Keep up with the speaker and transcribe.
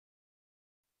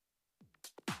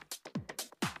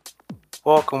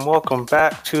Welcome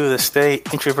back to the Stay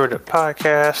Introverted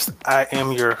podcast. I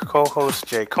am your co-host,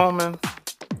 Jay Coleman.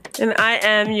 And I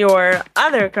am your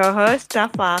other co-host,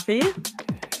 Steph Laffy.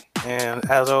 And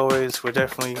as always, we're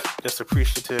definitely just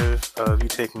appreciative of you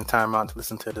taking time out to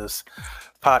listen to this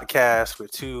podcast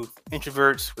with two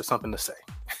introverts with something to say.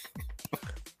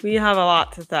 We have a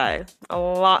lot to say.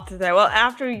 Well,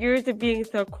 after years of being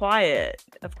so quiet,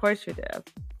 of course we do.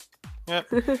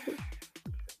 Yep.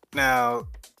 Now,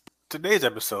 today's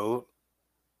episode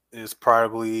is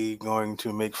probably going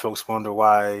to make folks wonder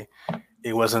why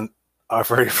it wasn't our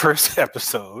very first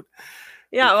episode.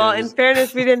 Yeah, well, in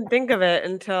fairness, we didn't think of it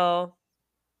until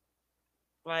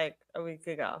like a week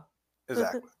ago.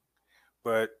 Exactly.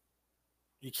 But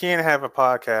you can't have a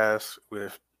podcast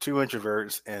with two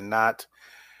introverts and not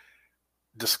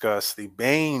discuss the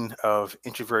bane of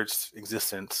introverts'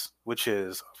 existence, which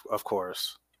is, of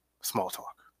course, small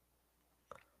talk.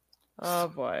 Oh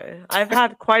boy. I've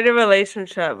had quite a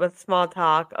relationship with small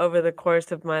talk over the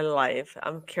course of my life.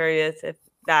 I'm curious if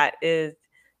that is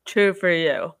true for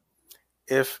you.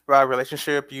 If by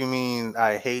relationship you mean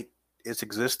I hate its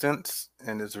existence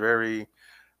and it's very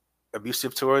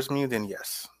abusive towards me, then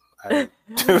yes.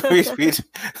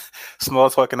 Small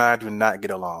talk and I do not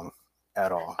get along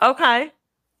at all. Okay.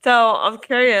 So I'm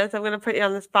curious. I'm going to put you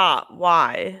on the spot.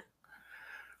 Why?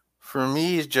 For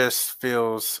me, it just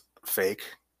feels fake.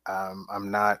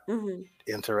 I'm not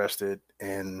interested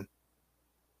in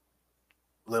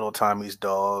little Tommy's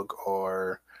dog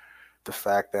or the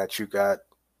fact that you got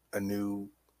a new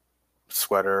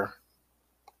sweater.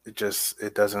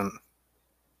 It doesn't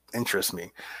interest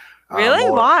me. Really?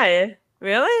 Why?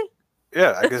 Really?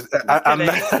 Yeah, I guess I'm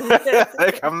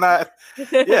not. I'm not.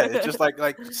 Yeah, it's just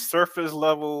like surface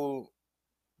level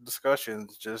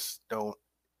discussions just don't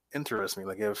interest me.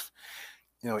 Like if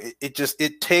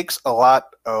it takes a lot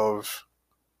of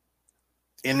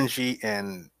energy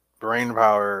and brain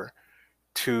power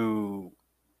to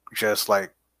just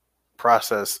like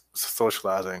process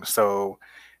socializing. So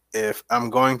if I'm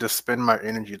going to spend my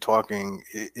energy talking,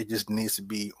 it just needs to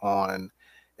be on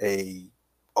a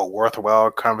worthwhile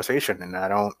conversation. And I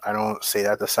don't say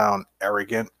that to sound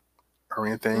arrogant or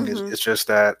anything. It's just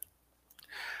that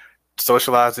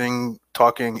socializing,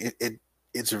 talking,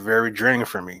 it's very draining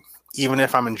for me. Even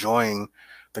if I'm enjoying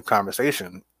the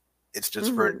conversation, it's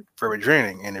just very, very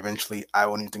draining. And eventually I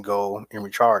will need to go and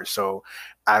recharge. So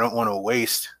I don't want to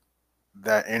waste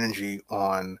that energy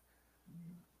on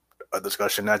a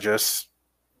discussion that just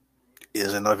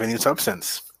isn't of any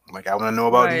substance. Like I want to know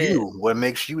about you. What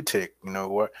makes you tick?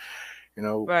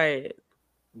 Right.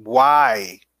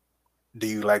 Why do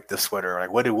you like this sweater?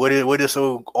 Like what is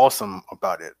so awesome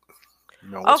about it?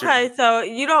 So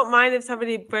you don't mind if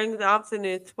somebody brings up the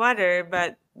new sweater,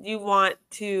 but you want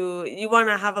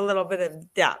to have a little bit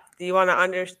of depth. You want to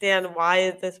understand why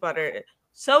is this sweater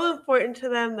so important to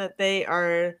them that they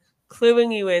are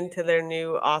cluing you into their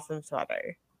new awesome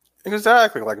sweater.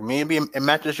 Exactly. Like maybe it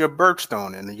matches your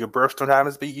birthstone, and your birthstone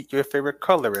happens to be your favorite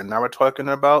color. And now we're talking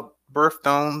about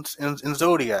birthstones and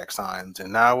zodiac signs,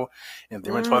 and then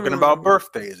we're talking about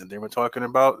birthdays, and then we're talking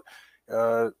about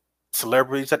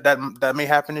celebrities that may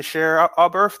happen to share our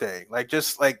birthday. Like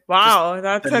just like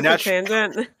that's such a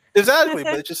tangent. Exactly,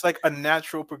 but it's just like a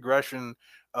natural progression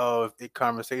of a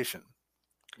conversation.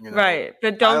 Right,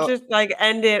 but don't just like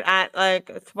end it at like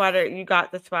a sweater. You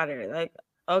got the sweater, like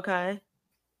okay.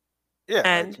 Yeah,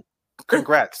 and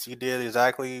congrats, you did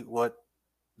exactly what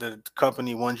the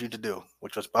company wanted you to do,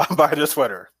 which was buy the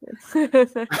sweater.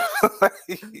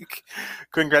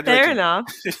 Congratulations. Fair enough.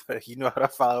 You know how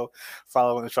to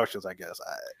follow instructions, I guess.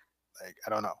 I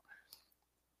don't know.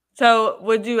 So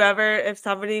would you ever, if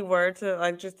somebody were to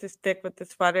like, just to stick with the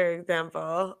sweater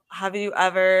example, have you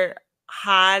ever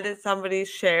had somebody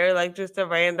share like just a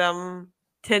random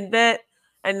tidbit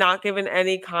and not given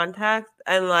any context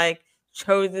and like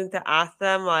chosen to ask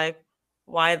them like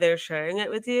why they're sharing it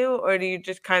with you? Or do you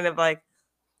just kind of like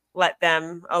let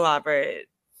them elaborate?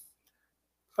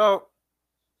 So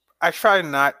I try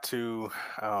not to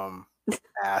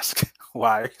ask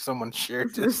why someone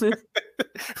shared this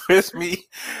with me.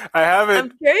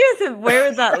 I'm curious where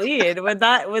would that lead?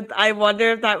 I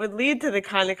wonder if that would lead to the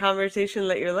kind of conversation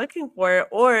that you're looking for,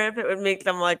 or if it would make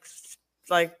them like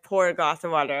pour a glass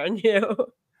of water on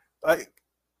you. Like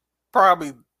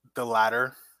probably the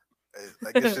latter.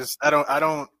 Like it's just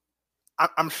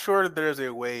I'm sure there's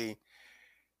a way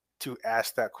to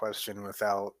ask that question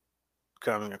without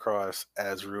coming across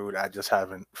as rude. I just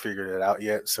haven't figured it out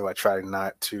yet, so I try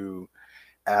not to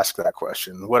ask that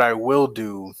question. What I will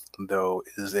do though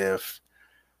is if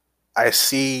I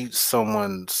see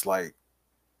someone's like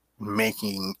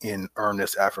making an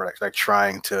earnest effort, like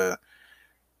trying to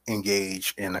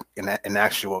engage in an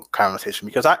actual conversation,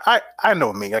 because I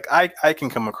know me, like I can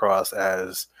come across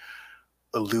as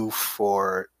aloof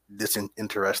or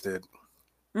disinterested.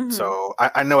 Mm-hmm. So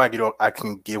I know I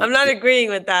can give. I'm not agreeing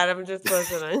with that. I'm just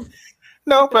listening.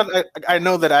 No, but I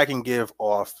know that I can give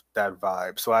off that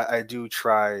vibe. So I do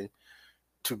try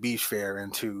to be fair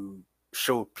and to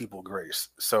show people grace.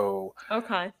 So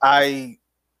Okay. I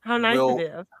How nice of will.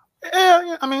 you.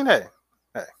 Yeah, I mean, hey,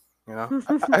 you know,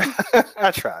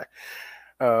 I try.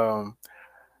 Um,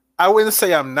 I wouldn't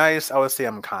say I'm nice. I would say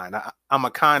I'm kind. I'm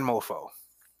a kind mofo.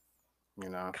 You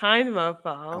know, Kind I'm mofo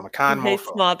a who kind hates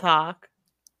mofo small talk.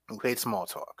 who hates small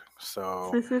talk.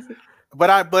 So, but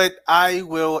I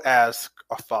will ask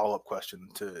a follow up question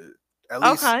to at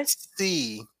least Okay.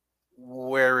 see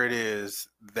where it is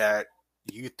that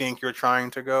you think you're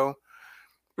trying to go.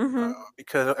 Mm-hmm.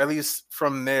 Because at least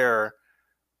from there,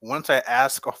 once I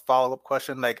ask a follow up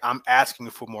question, like I'm asking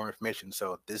for more information.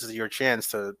 So this is your chance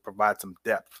to provide some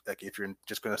depth. Like if you're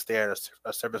just going to stay at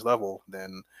a surface level,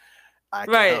 then I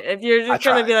can Right. help. If you're I just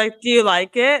gonna try. be like, "Do you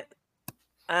like it?"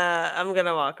 I'm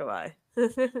gonna walk away.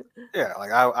 Yeah,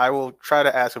 like I will try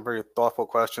to ask a very thoughtful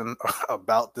question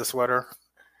about the sweater.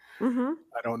 Mm-hmm.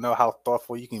 I don't know how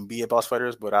thoughtful you can be about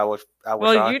sweaters, but I will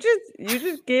Well, try. you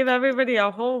just gave everybody a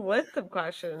whole list of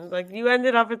questions. Like you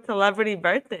ended up at celebrity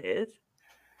birthdays.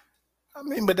 I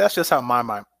mean, but that's just how my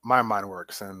mind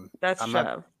works, and That's I'm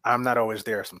not true. I'm not always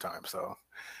there sometimes. So,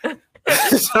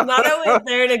 I'm not always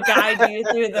there to guide you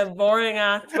through the boring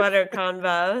ass sweater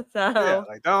convo. yeah, So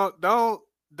like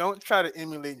don't try to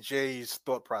emulate Jay's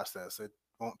thought process. It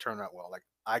won't turn out well. Like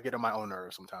I get on my own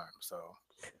nerves sometimes. So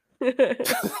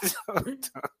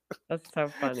that's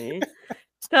so funny.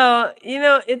 So,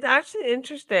 it's actually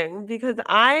interesting because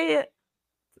I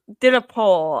did a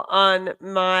poll on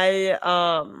my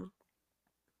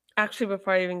actually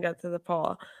before I even get to the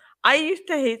poll. I used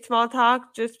to hate small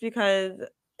talk just because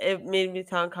it made me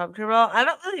sound comfortable. I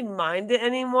don't really mind it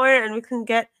anymore, and we can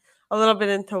get a little bit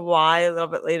into why a little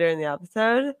bit later in the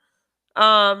episode.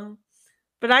 Um,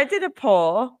 but I did a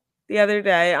poll the other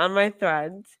day on my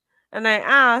threads, and I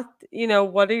asked,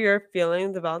 what are your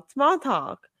feelings about small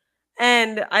talk?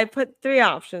 And I put three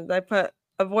options. I put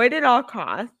avoid at all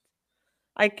costs.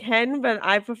 I can, but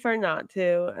I prefer not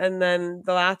to. And then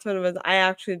the last one was I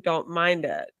actually don't mind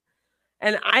it.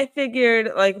 And I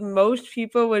figured like most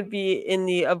people would be in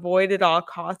the avoid at all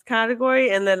cost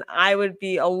category, and then I would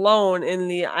be alone in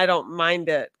the I don't mind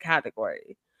it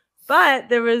category. But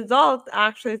the results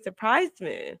actually surprised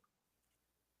me.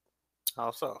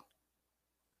 how so?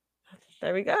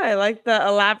 There we go. I like the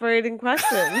elaborating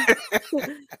questions.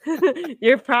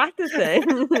 You're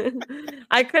practicing.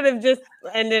 I could have just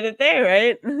ended it there,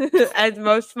 right? As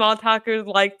most small talkers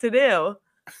like to do.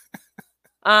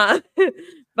 Uh,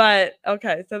 but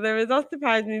okay, so the results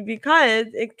surprised me because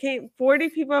it came 40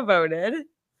 people voted.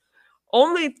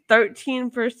 Only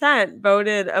 13%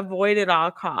 voted avoid at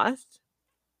all costs.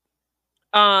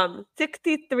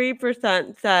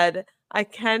 63% said I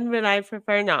can, but I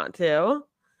prefer not to.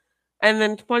 And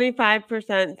then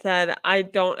 25% said I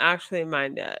don't actually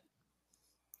mind it.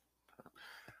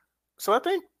 So I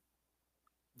think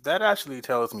that actually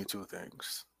tells me two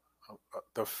things.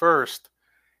 The first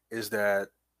is that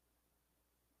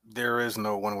there is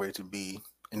no one way to be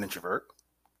an introvert.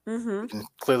 Mhm. And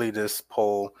clearly, this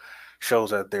poll shows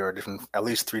that there are different, at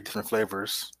least three different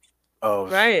flavors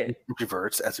of Right.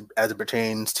 introverts as it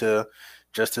pertains to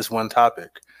just this one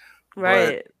topic. But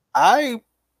Right. I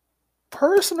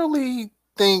personally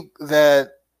think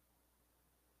that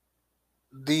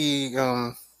the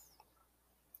um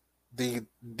the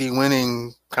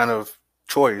winning kind of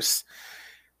choice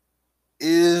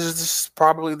is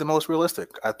probably the most realistic.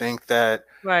 I think that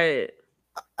Right.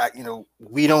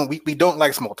 we don't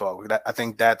like small talk. I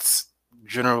think that's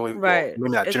generally, well, Right. maybe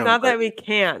not It's generally, not but that we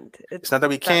can't. it's It's not that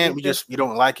we that we can't. just We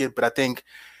don't like it. But I think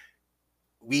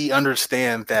we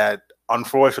understand that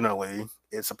unfortunately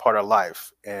it's a part of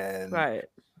life, and right.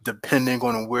 depending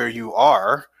on where you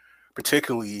are,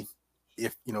 particularly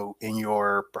if in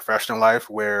your professional life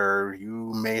where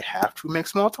you may have to make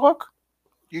small talk,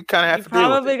 you kind of have You're to deal with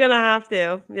it. probably gonna have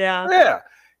to. Yeah.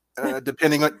 Yeah,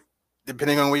 depending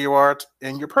on where you are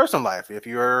in your personal life. If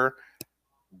you're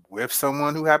with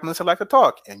someone who happens to like to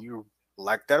talk and you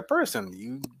like that person,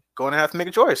 you going to have to make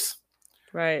a choice.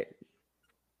 Right.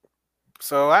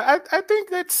 So I think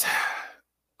that's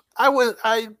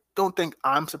I don't think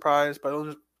I'm surprised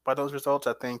by those results.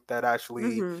 I think that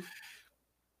actually Mhm.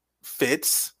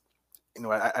 fits.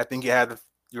 I think you had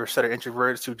your set of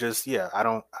introverts who just, yeah, I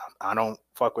don't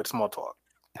fuck with small talk.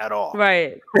 at all.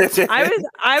 Right. I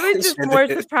was just more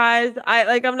surprised.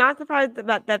 I'm not surprised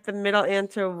about that the middle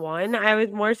answer won. I was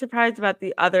more surprised about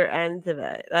the other ends of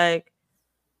it. Like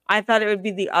I thought it would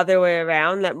be the other way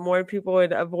around, that more people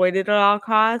would avoid it at all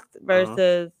costs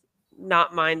versus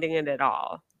not minding it at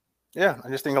all. Yeah, I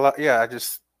just think a lot. Yeah,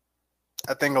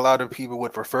 I think a lot of people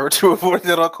would prefer to avoid it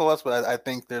at all costs, but I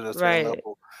think there's a certain Right.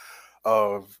 level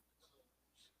of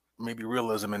maybe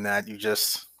realism in that you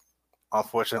just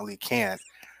unfortunately can't.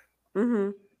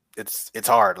 Mm-hmm. It's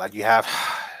hard. Like you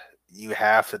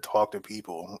have to talk to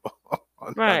people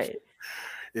Right.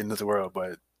 in this world,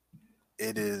 but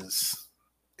it is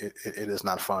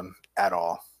not fun at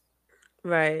all.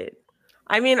 Right.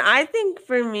 I mean, I think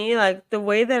for me, like the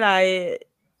way that I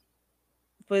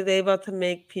was able to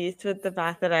make peace with the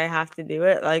fact that I have to do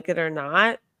it, like it or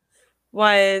not,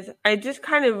 was I just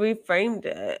kind of reframed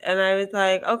it. And I was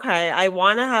like, okay, I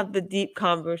want to have the deep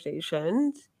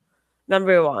conversations,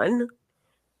 number one.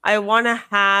 I want to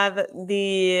have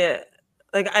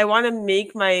I want to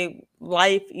make my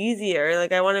life easier.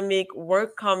 Like, I want to make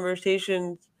work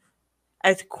conversations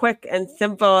as quick and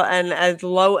simple and as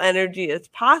low energy as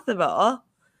possible.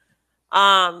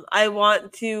 I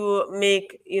want to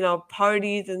make,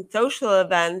 parties and social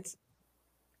events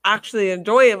actually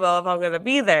enjoyable if I'm going to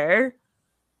be there.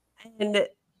 And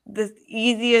the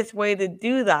easiest way to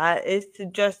do that is to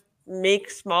just make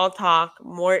small talk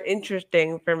more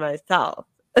interesting for myself.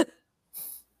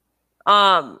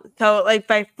 So like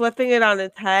by flipping it on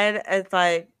its head, it's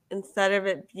like instead of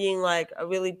it being like a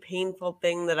really painful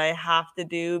thing that I have to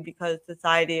do because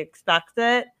society expects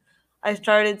it, I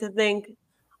started to think,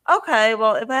 okay,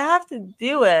 well, if I have to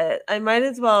do it, I might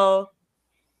as well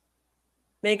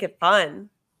make it fun.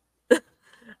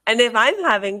 And if I'm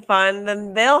having fun,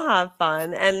 then they'll have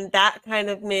fun. And that kind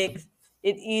of makes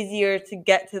it easier to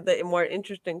get to the more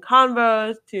interesting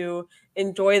convos, to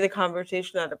enjoy the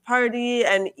conversation at a party,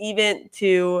 and even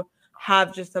to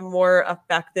have just a more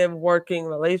effective working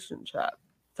relationship.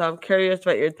 So I'm curious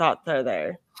what your thoughts are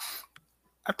there.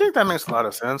 I think that makes a lot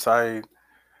of sense. I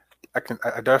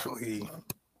definitely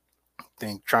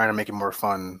think trying to make it more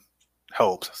fun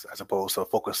helps as opposed to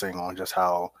focusing on just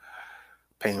how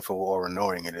painful or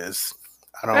annoying it is.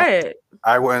 Right.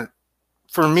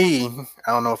 For me,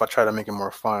 I don't know if I try to make it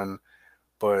more fun,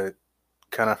 but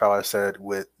kind of how I said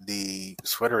with the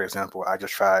sweater example, I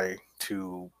just try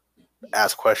to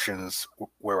ask questions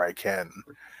where I can.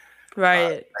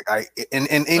 Right. Like in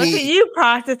Look any at you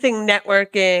practicing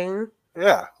networking.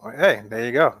 yeah. Hey, there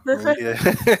you go.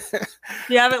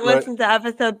 You haven't But listened to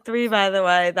episode 3, by the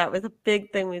way. That was a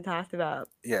big thing we talked about.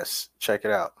 yes, check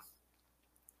it out.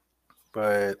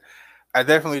 But I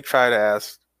definitely try to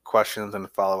ask questions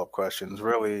and follow up questions.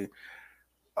 Really,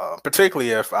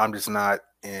 particularly if I'm just not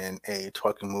in a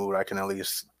talking mood, I can at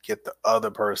least get the other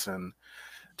person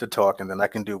to talk, and then I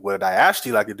can do what I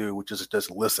actually like to do, which is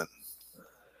just listen.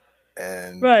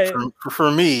 And Right.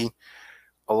 for me,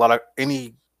 a lot of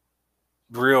any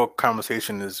real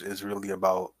conversation is really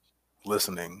about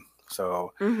listening.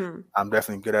 So I'm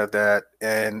definitely good at that,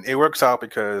 and it works out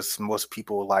because most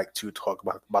people like to talk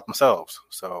about themselves.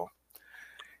 So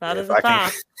That is if a I can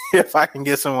fact. if I can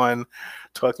get someone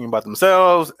talking about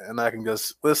themselves, and I can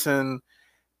just listen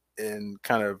and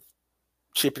kind of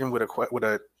chip in with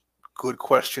a good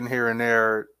question here and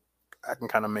there, I can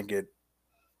kind of make it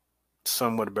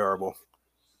somewhat bearable.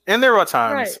 And there are Right.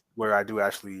 times where I do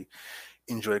actually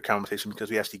enjoy the conversation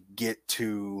because we actually get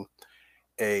to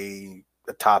a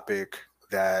topic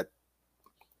that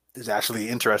is actually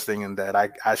interesting and that I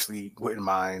actually wouldn't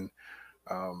mind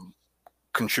um,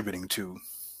 contributing to.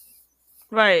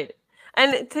 Right.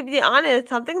 And to be honest,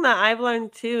 something that I've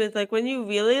learned too is like when you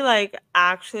really like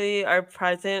actually are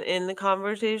present in the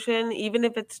conversation, even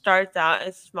if it starts out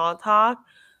as small talk,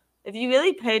 if you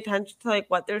really pay attention to like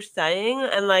what they're saying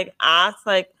and like ask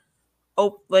like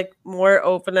more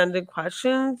open-ended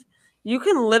questions, you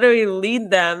can literally lead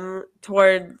them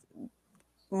toward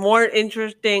more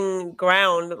interesting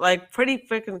ground like pretty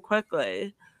freaking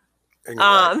quickly.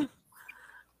 Exactly. Um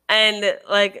and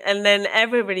then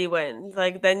everybody wins.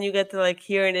 Like then you get to like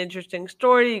hear an interesting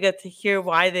story, you get to hear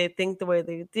why they think the way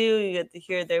they do, you get to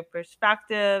hear their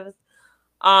perspectives.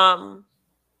 Um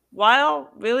while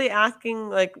really asking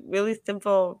like really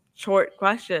simple short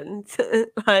questions.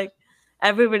 Like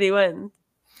everybody wins.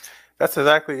 That's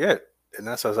exactly it. And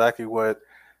that's exactly what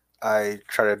I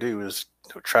try to do is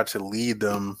try to lead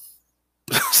them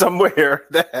somewhere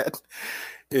that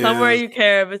Somewhere is you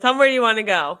care, but somewhere you want to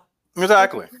go.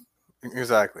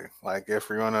 exactly like if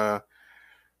we're gonna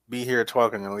be here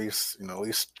talking, at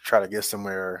least try to get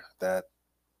somewhere that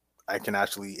I can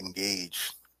actually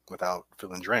engage without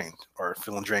feeling drained or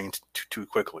feeling drained too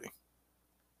quickly.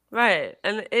 Right.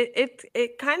 And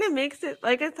it kind of makes it,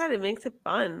 like I said, it makes it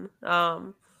fun.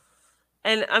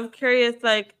 And I'm curious,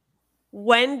 like,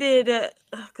 when did,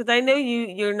 because I know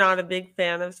you're not a big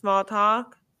fan of small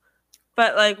talk,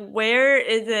 but like, where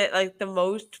is it like the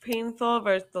most painful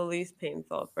versus the least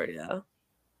painful for you?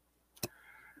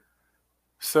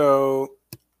 So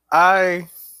I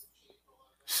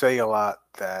say a lot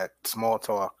that small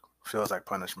talk feels like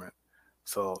punishment.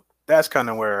 So that's kind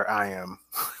of where I am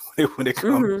when it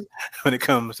comes Hmm. when it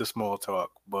comes to small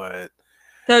talk. But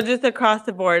So just across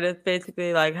the board, it's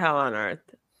basically like hell on earth.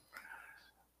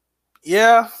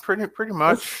 yeah, pretty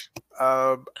much.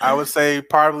 I would say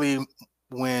probably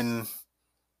when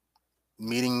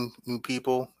meeting new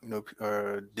people,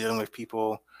 dealing with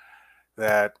people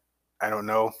that I don't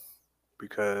know,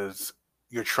 because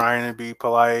you're trying to be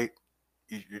polite,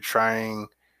 you're trying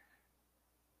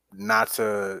not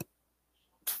to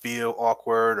feel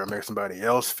awkward or make somebody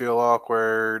else feel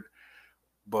awkward,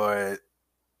 but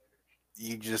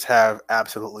you just have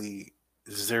absolutely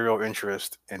zero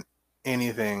interest in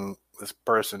anything this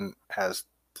person has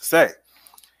to say.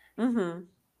 Hmm.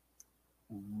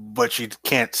 But you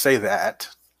can't say that.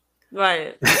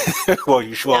 Right. well,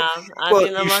 you should. Well, Yeah. I well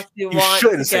mean, unless you you want to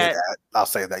shouldn't say get, that. I'll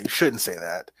say that you shouldn't say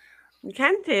that. you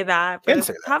can say that, You but can it's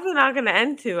say that. probably not going to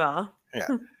end too well. Yeah.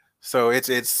 So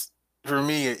it's for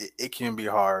me. It can be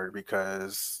hard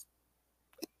because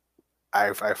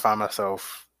I find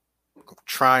myself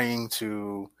trying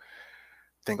to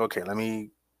think. Okay, let me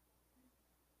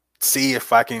see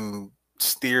if I can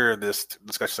steer this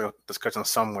discussion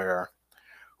somewhere,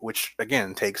 which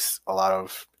again takes a lot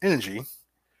of energy.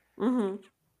 Hmm.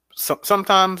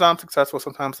 Sometimes I'm successful,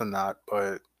 sometimes I'm not,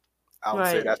 but I would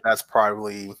say Right. that's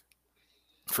probably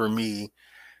for me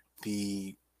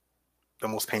the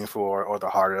most painful or the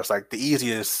hardest. Like the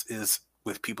easiest is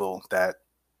with people that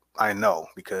I know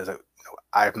because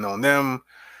I've known them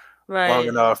long Right.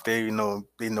 enough. They know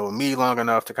me long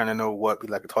enough to kind of know what we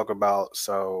like to talk about.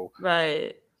 So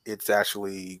Right. it's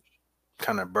actually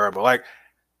kind of bearable. Like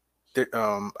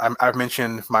I've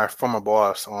mentioned my former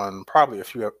boss on probably a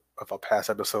few of our past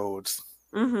episodes.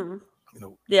 Hmm. You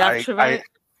know, The I extrovert.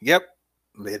 yep,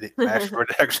 my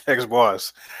extrovert ex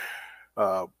boss.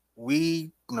 Uh,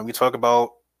 we talk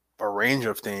about a range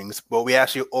of things, but we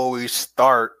actually always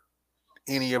start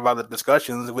any of our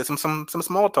discussions with some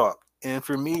small talk. And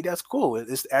for me, that's cool.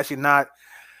 It's actually not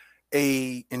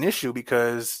an issue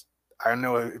because I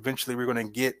know eventually we're going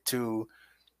to get to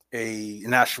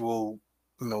an actual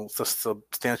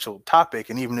substantial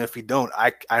topic, and even if we don't,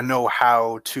 I know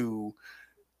how to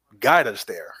guide us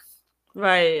there.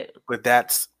 Right. But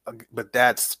that's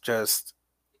just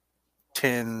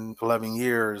 10, 11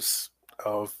 years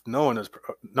of knowing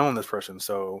this person.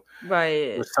 So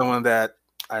Right. with someone that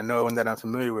I know and that I'm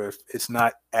familiar with, it's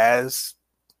not as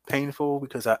painful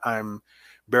because I'm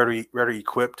very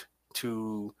equipped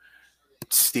to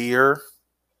steer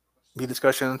the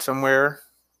discussion somewhere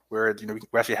where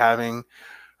we're actually having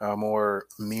a more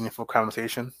meaningful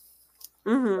conversation.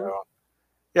 Hmm. So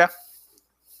yeah.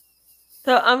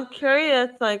 So I'm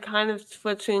curious, like kind of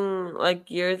switching like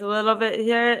gears a little bit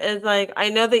here, is like I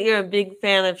know that you're a big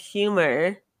fan of humor.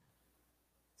 Right.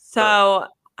 So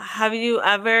have you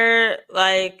ever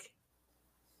like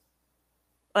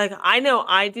I know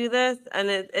I do this and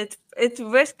it's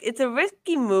a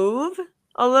risky move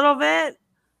a little bit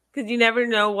because you never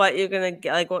know what you're gonna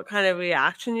get, like what kind of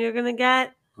reaction you're gonna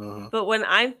get. Hmm. But when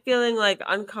I'm feeling like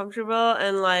uncomfortable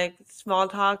and like small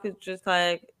talk is just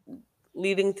like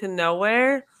leading to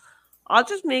nowhere, I'll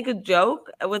just make a joke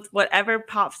with whatever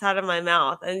pops out of my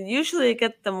mouth. And usually it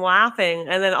gets them laughing.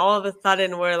 And then all of a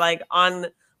sudden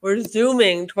we're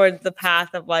zooming towards the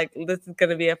path of like, this is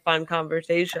going to be a fun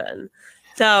conversation.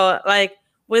 So, like,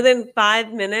 within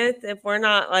 5 minutes, if we're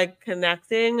not like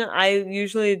connecting, I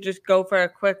usually just go for a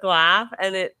quick laugh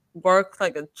and it works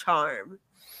like a charm.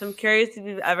 So, I'm curious if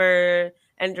you've ever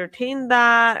entertained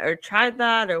that or tried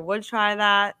that or would try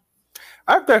that.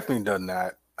 I've definitely done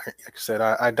that. Like I said,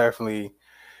 I definitely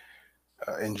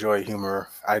enjoy humor.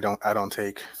 I don't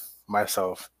take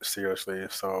myself seriously.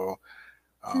 So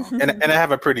and I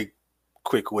have a pretty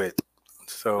quick wit.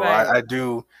 So Right. I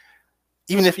do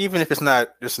even if it's not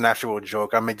just an actual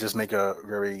joke, I may just make a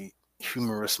very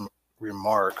humorous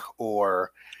remark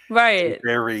or a Right.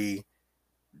 very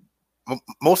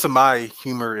most of my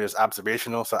humor is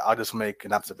observational, so I'll just make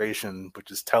an observation, but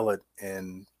just tell it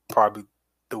in probably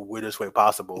the weirdest way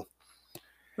possible.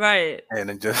 Right. And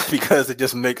it just because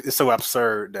it's so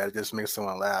absurd that it just makes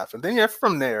someone laugh. And then yeah,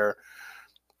 from there,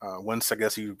 once I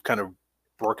guess you kind of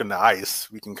broken the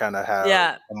ice, we can kind of have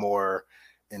Yeah. a more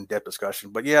in-depth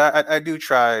discussion. But yeah, I do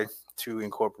try to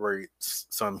incorporate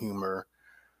some humor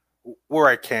where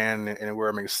I can and where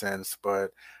it makes sense.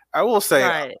 But I will say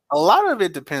Right. a lot of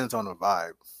it depends on the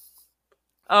vibe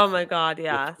Oh my god,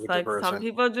 yes. with the Like some person.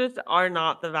 people just are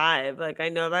not the vibe. Like I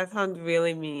know that sounds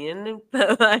really mean,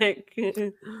 but like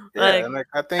Yeah, and like like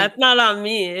I think that's not on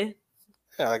me.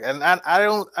 yeah, like and I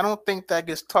don't think that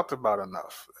gets talked about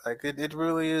enough. Like it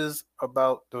really is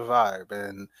about the vibe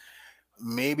and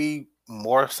maybe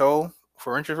more so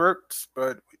for introverts,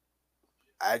 but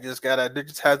there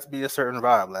just has to be a certain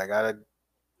vibe. Like I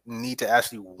need to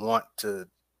actually want to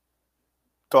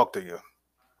talk to you.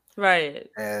 Right.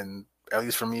 And at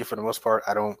least for me, for the most part,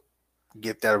 I don't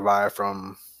get that vibe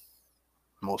from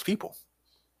most people.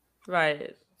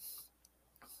 Right.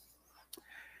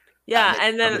 I Yeah, make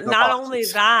and sure there's then no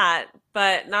politics.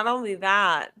 not only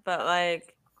that, but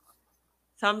like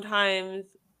sometimes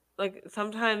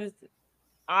sometimes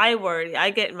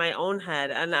I get in my own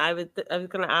head, and I was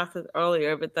gonna ask this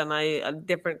earlier, but then a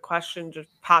different question just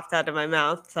popped out of my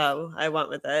mouth, so I went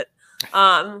with it.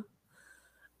 Um,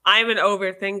 I'm an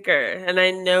overthinker, and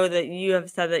I know that you have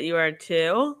said that you are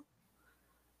too.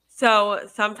 So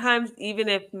sometimes even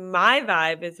if my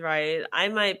vibe is right, I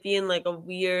might be in like a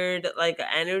weird like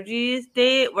energy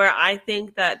state where I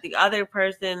think that the other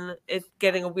person is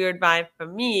getting a weird vibe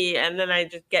from me, and then I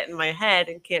just get in my head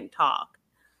and can't talk.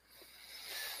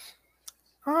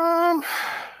 Um,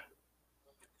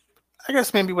 I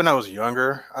guess maybe when I was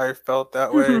younger, I felt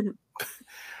that way.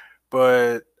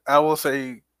 But I will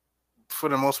say, for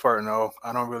the most part, no.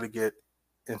 I don't really get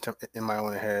in my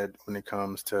own head when it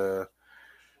comes to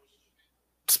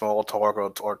small talk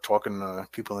or talking to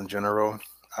people in general.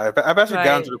 I've actually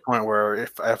gotten to Right. the point where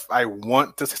if I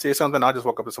want to say something, I'll just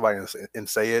walk up to somebody and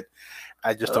say it.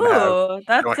 I just Oh,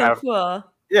 that's don't so have cool.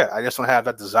 yeah, I just don't have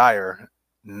that desire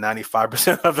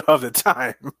 95% of the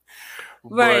time.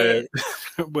 But Right.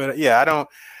 but yeah, I don't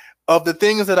of the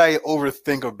things that I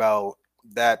overthink about,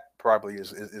 that probably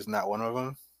is not one of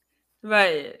them.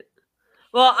 Right.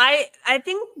 Well, I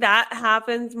think that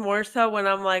happens more so when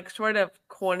I'm like sort of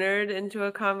cornered into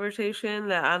a conversation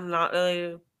that I'm not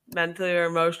really mentally or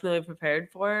emotionally prepared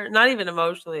for. Not even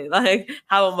emotionally, like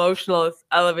how emotional is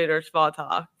elevator small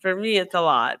talk. For me it's a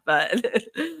lot, but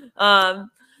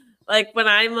um like when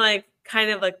I'm like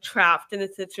kind of like trapped in a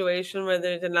situation where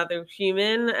there's another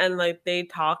human and like they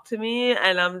talk to me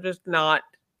and I'm just not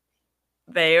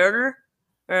there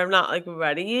or I'm not like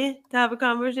ready to have a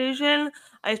conversation,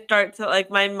 I start to like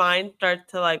my mind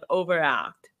starts to like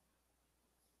overact.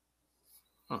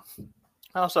 Hmm.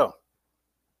 How so?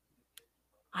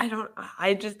 I don't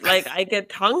I just like I get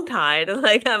tongue tied.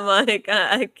 Like I'm like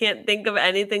I can't think of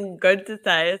anything good to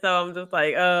say. So I'm just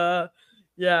like,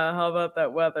 yeah, how about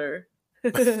that weather?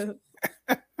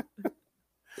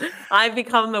 I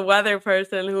become the weather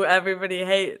person who everybody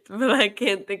hates, but I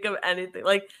can't think of anything.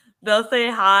 Like they'll say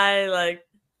hi,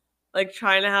 like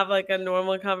trying to have like a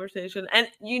normal conversation. And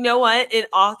you know what? It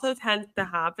also tends to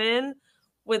happen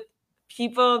with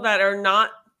people that are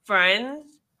not friends,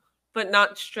 but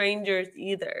not strangers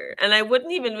either. And I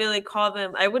wouldn't even really call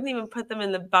them, I wouldn't even put them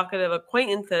in the bucket of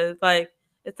acquaintances. Like,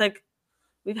 it's like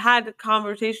we've had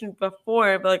conversations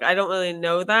before, but like I don't really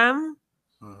know them.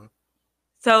 Mhm.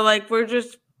 So, like, we're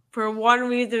just, for one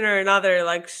reason or another,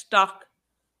 like stuck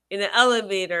in an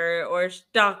elevator or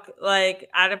stuck like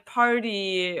at a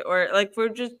party or like we're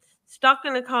just stuck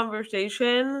in a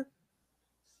conversation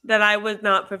that I was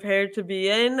not prepared to be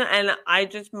in and I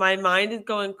just my mind is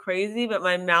going crazy but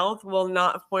my mouth will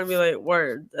not formulate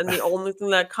words and the only thing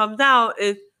that comes out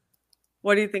is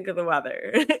what do you think of the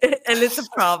weather? And it's a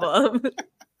problem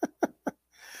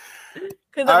I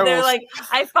because will. they're like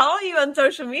I follow you on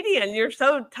social media and you're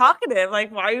so talkative, like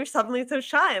why are you suddenly so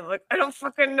shy? I'm like I don't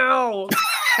fucking know.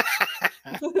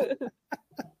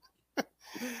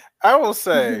 I will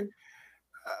say,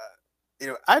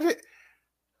 I did.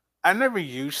 I never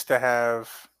used to have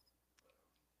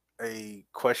a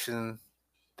question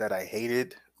that I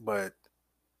hated, but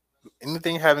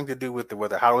anything having to do with the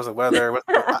weather, how was the weather?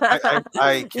 I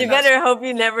You cannot. better hope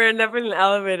you never end up in an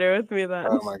elevator with me then.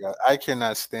 Oh my god, I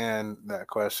cannot stand that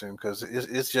question because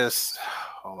it's just.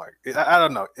 Oh my, I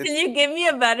don't know. Can you give me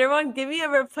a better one? Give me a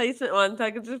replacement one so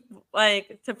I can just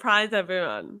like surprise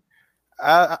everyone.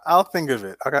 I'll think of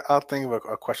it. I'll think of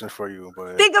a question for you,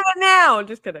 but Think of it now.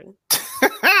 Just kidding.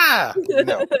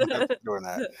 no, I'm not doing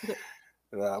that.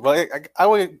 But I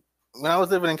would when I was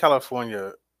living in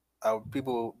California,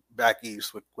 people back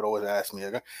east would always ask me,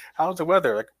 like, "How's the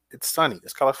weather?" Like, it's sunny.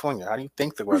 It's California. How do you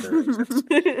think the weather is? It's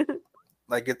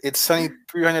like it's sunny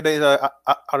 300 days out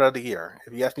of the year.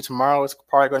 If you ask me tomorrow, it's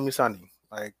probably going to be sunny.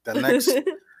 Like the next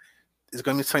it's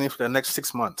going to be sunny for the next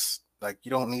 6 months. Like,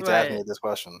 you don't need to ask me Right. this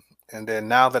question. And then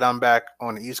now that I'm back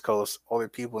on the East Coast, all the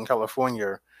people in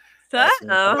California So, asking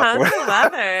me about how's the the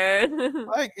weather?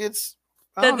 like, it's,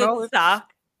 I Does don't it know, it's suck?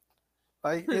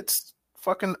 like, it's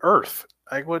fucking Earth.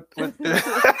 Like, what, like,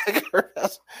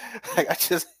 I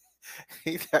just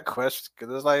hate that question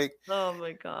because it's Oh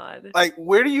my god. like,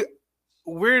 where do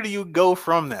you go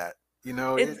from that? You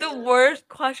know, It's the worst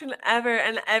question ever,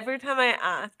 and every time I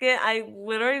ask it, I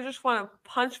literally just want to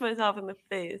punch myself in the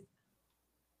face.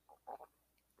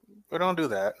 we don't do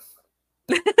that.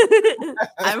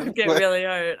 I would get but, really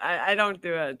hurt. I don't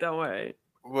do it. Don't worry.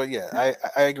 but yeah,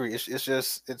 I agree. It's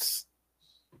just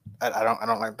I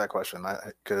don't like that question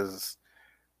because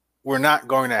we're not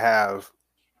going to have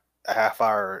a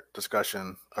half-hour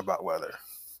discussion about weather.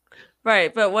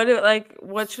 Right, but what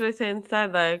should I say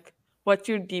instead? Like, what's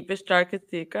your deepest, darkest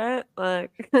secret?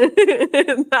 Like,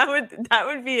 that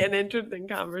would be an interesting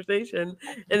conversation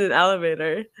in an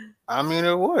elevator. I mean,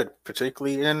 it would,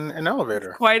 particularly in an It's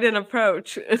elevator. quite an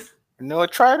approach. You know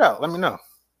what? Try it out. Let me know.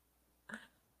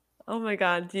 Oh my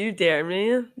god, do you dare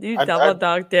me? Do you I, double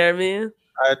dog dare me?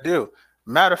 I do.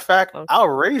 Matter of fact, Okay. I'll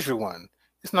raise you one.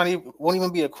 It's not even won't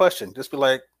even be a question. Just be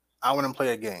like, I want to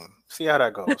play a game. See how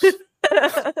that goes.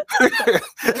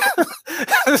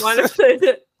 Want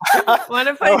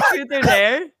to play truth or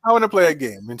dare? I want to play a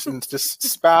game and just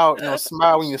smile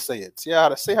when you say it. See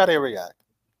how they react.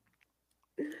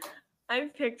 I'm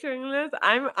picturing this.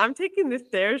 I'm taking the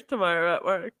stairs tomorrow at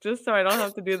work just so I don't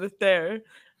have to do the stair.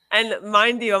 And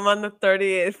mind you, I'm on the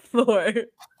 38th floor.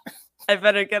 I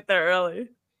better get there early.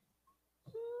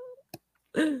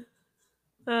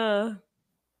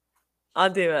 I'll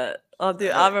do it.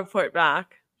 I'll report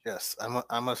back. Yes,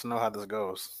 I must know how this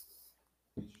goes.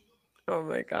 Oh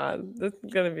my god, this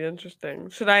is gonna be interesting.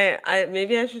 Should I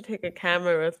maybe I should take a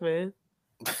camera with me.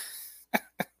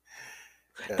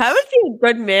 Yes. That would be a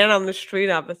good man on the street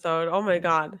episode. Oh my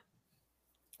god.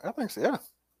 I think so. Yeah.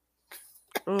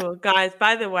 Oh, guys,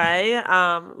 by the way,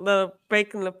 little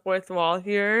breaking the fourth wall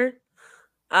here.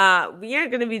 We are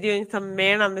gonna be doing some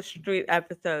man on the street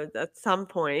episodes at some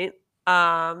point.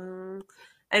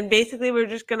 And basically we're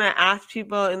just gonna ask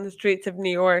people in the streets of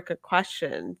New York a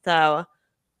question. So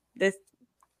this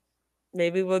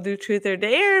maybe we'll do truth or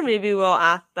dare, maybe we'll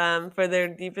ask them for their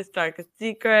deepest, darkest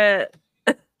secret.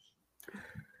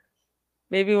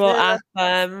 Maybe we'll ask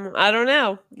them, I don't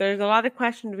know. There's a lot of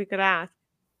questions we could ask.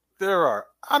 There are.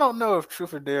 I don't know if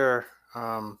truth or dare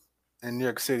in New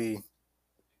York City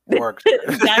works.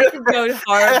 That could go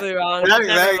horribly wrong.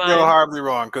 that could go horribly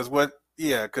wrong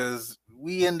because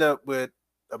we end up with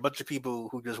a bunch of people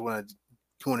who just want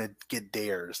to get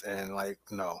dares and like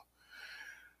no,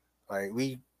 like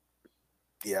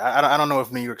I don't know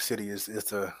if New York City is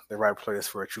the right place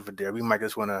for a truth or dare. We might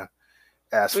just want to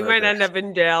ask. We might end up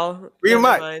in jail. We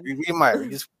might. We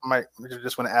just want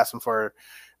to ask them for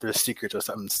their secrets or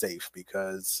something safe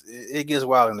because it gets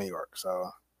wild in New York. So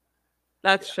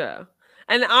that's true.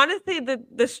 And honestly,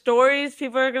 the stories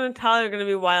people are going to tell are going to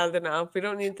be wild enough. We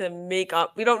don't need to make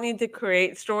up. We don't need to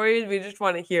create stories. We just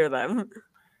want to hear them.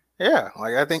 Yeah,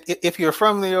 like I think if you're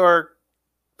from New York,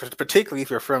 particularly if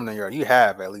you're from New York, you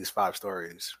have at least 5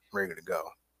 stories ready to go.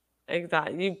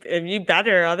 Exactly. You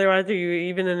better. Otherwise, are you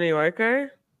even a New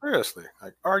Yorker? Seriously,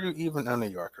 like, are you even a New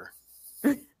Yorker?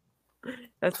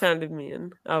 That sounded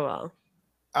mean. Oh well.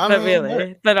 But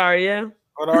really, but are you?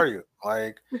 What are you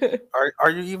like?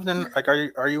 Are you even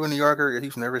are you a New Yorker if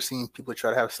you've never seen people try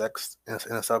to have sex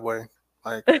in a subway,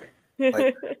 like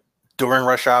during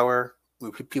rush hour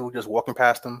with people just walking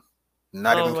past them,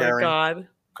 not even caring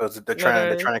because they're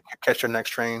trying to catch their next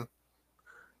train.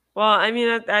 Well, I mean,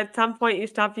 at some point you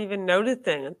stop even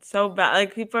noticing. It's so bad.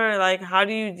 Like people are like, "How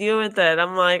do you deal with it?"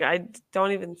 I'm like, I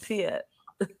don't even see it.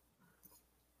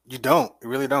 You don't. You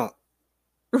really don't.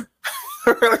 You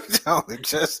really don't. It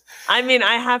just. I mean,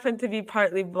 I happen to be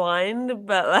partly blind,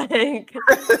 but like.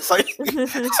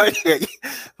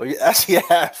 You actually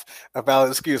have a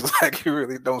valid excuse. Like you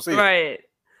really don't see it. Right.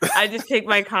 I just take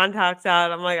my contacts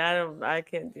out. I'm like, I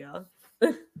can't deal.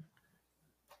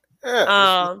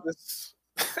 Yeah.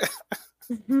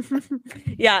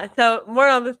 Yeah, so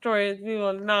moral of the story is we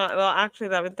will not, well, actually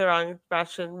that was the wrong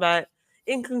expression, but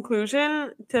in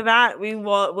conclusion to that,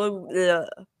 we'll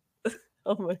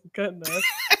oh my goodness.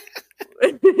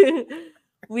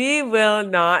 We will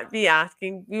not be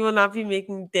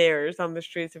making dares on the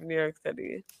streets of New York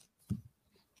City.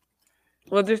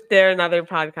 We'll just dare another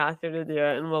podcaster to do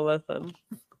it and we'll listen.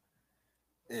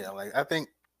 Yeah, like I think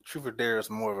Truth or Dare is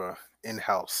more of a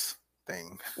in-house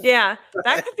thing. Yeah,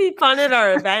 that could be fun at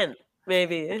our event,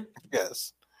 maybe.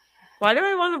 Yes. Why do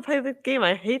I want to play this game?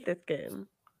 I hate this game.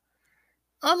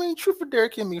 I mean, truth or dare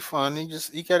can be fun.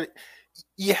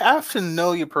 You have to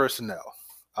know your personnel.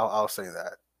 I'll say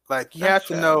that. Like you That's have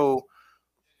to true. know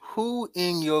who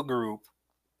in your group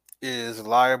is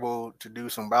liable to do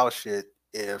some wild shit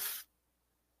if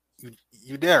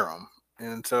you dare them.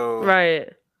 And so Right.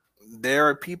 there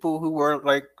are people who are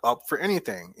like up for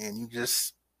anything, and you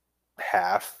just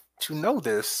have to know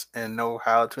this and know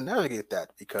how to navigate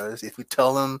that. Because if you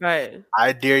tell them, Right.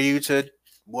 "I dare you to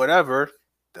whatever,"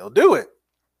 they'll do it.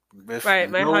 With Right.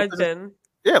 My no, husband.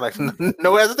 yeah, like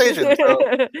no hesitation. So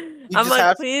you I'm just like,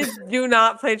 have, please do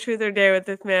not play truth or dare with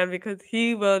this man because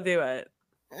he will do it.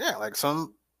 yeah, like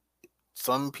some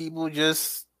people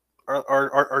just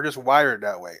are just wired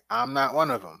that way. I'm not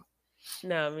one of them.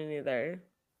 No, me neither.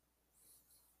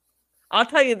 I'll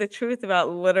tell you the truth about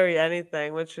literally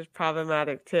anything, which is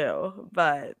problematic too.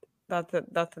 But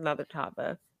that's another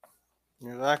topic.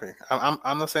 Exactly.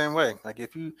 I'm the same way. Like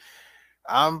if you,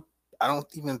 I'm I don't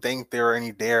even think there are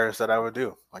any dares that I would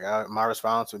do. Like my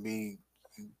response would be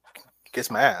kiss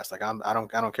my ass. Like I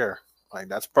don't care. Like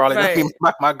that's probably gonna be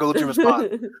Right. my go-to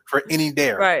response for any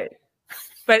dare. Right.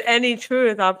 But any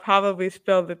truth, I'll probably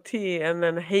spill the tea and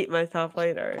then hate myself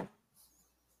later.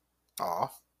 Aw.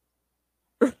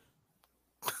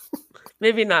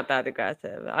 Maybe not that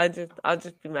aggressive. I'll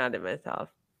just be mad at myself.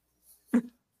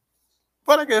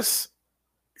 But I guess,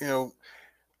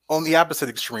 on the opposite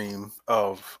extreme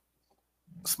of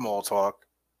small talk,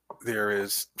 there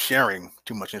is sharing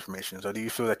too much information. So do you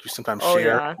feel that you sometimes Oh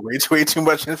share yeah. way too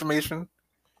much information?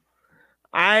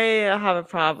 I have a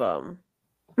problem.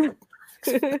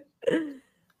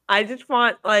 I just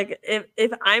want like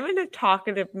if I'm in a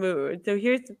talkative mood. So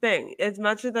here's the thing: as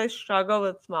much as I struggle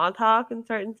with small talk in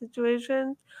certain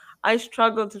situations, I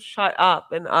struggle to shut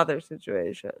up in other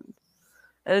situations.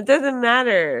 And it doesn't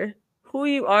matter who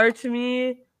you are to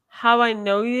me, how I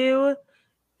know you.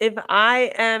 If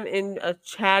I am in a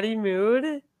chatty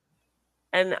mood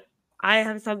and I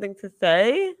have something to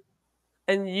say,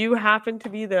 and you happen to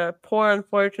be the poor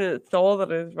unfortunate soul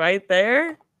that is right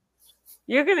there,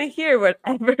 you're gonna hear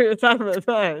whatever is on the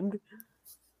mind,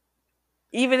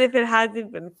 even if it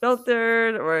hasn't been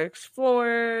filtered or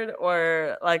explored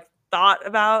or like thought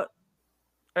about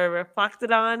or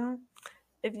reflected on.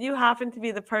 If you happen to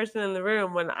be the person in the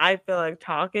room when I feel like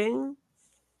talking,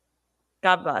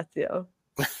 God bless you.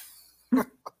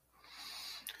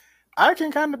 I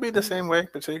can kind of be the same way,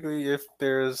 particularly if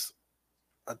there's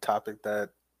a topic that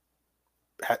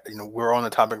we're on a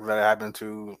topic that I happen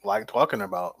to like talking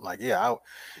about. Like, yeah,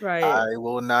 Right, I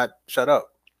will not shut up.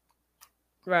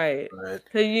 right. But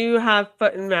So you have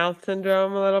foot and mouth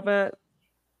syndrome a little bit?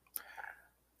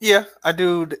 yeah, I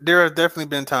do. There have definitely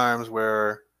been times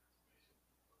where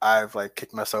I've like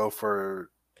kicked myself for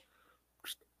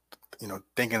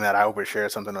thinking that I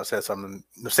overshared something or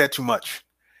said too much.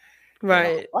 And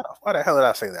Right. why the hell did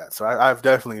I say that? So I've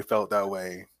definitely felt that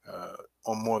way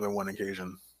on more than one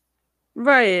occasion.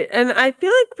 Right. And I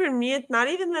feel like for me, it's not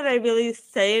even that I really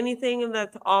say anything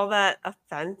that's all that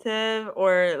offensive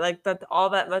or like that's all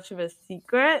that much of a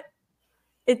secret.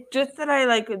 It's just that I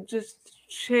like just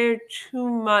share too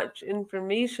much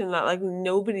information that like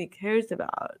nobody cares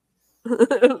about.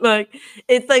 Like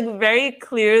it's like very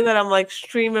clear that I'm like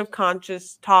stream of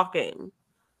conscious talking.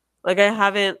 Like I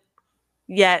haven't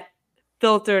yet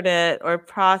filtered it or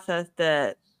processed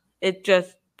it. It's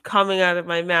just coming out of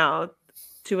my mouth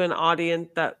to an audience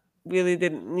that really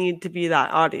didn't need to be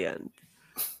that audience.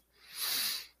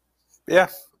 Yeah,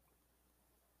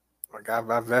 like I've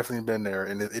definitely been there,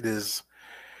 and it's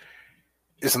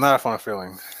not a fun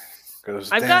feeling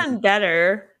because I've then gotten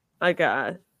better, I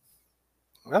guess.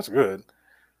 that's good.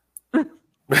 That's,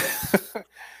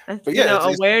 But yeah,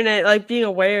 it's awareness, like being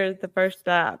aware is the first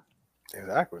step.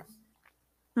 exactly.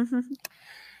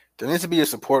 There needs to be a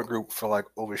support group for like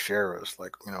oversharers,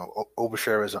 like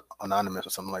oversharers anonymous or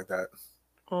something like that.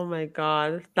 Oh my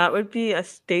God. That would be a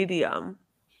stadium.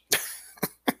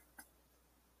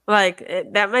 Like,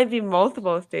 that might be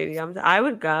multiple stadiums. I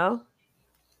would go.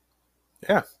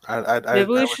 Yeah, Maybe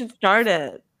we would, should start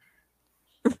it.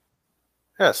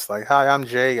 yes, like hi, I'm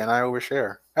Jay and I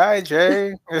overshare. Hi,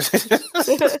 Jay.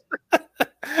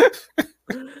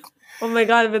 Oh my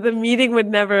God, but the meeting would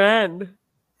never end.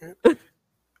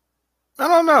 I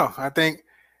don't know. I think,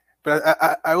 but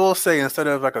I will say instead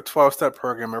of like a 12-step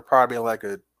program, it'd probably be like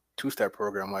a 2-step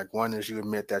program. Like one is you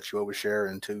admit that you overshare,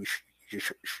 and two, you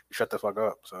shut the fuck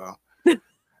up. So.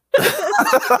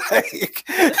 Like,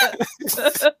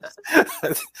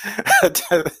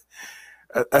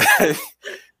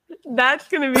 That's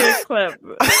gonna be a clip.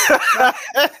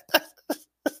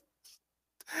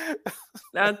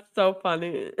 That's so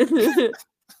funny.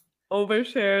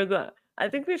 Overshare that. I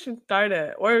think we should start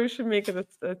it, or we should make it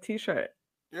a t-shirt.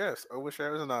 Yes,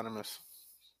 Overshare is anonymous.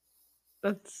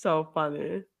 That's so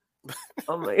funny.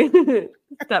 Oh my.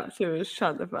 Step 2 is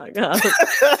shut the fuck up.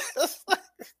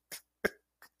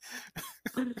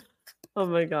 Oh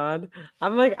my god.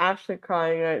 I'm like actually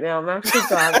crying right now. I'm actually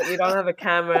glad that we don't have a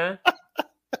camera.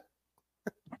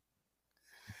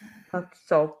 That's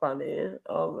so funny.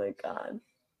 Oh my god.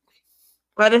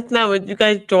 Let us know. Would you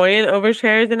guys join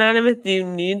Overshares Anonymous? Do you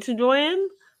need to join?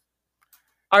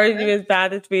 Are you as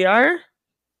bad as we are?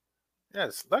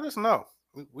 Yes, let us know.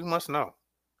 We must know.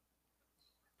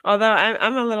 Although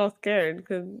I'm a little scared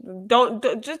because don't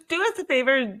just do us a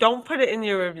favor. Don't put it in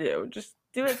your review. Just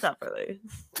do it separately.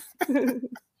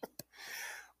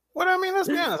 Well, I mean, let's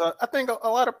be honest. I think a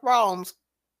lot of problems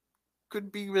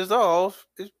could be resolved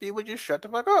if people just shut the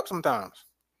fuck up sometimes.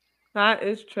 That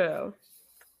is true.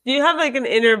 Do you have like an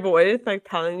inner voice like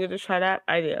telling you to shut up?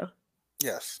 I do.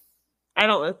 Yes. I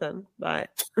don't listen, but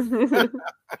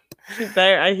she's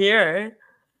there. I hear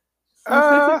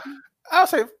her. I'll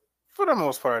say for the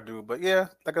most part I do, but yeah,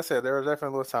 like I said, there are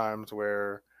definitely times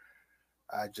where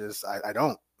I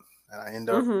don't, and I end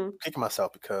up kicking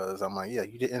myself because I'm like, yeah,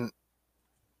 you didn't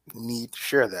need to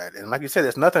share that, and like you said,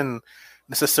 there's nothing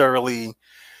necessarily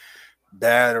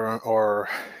bad or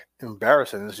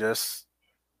embarrassing. It's just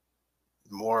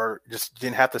more, just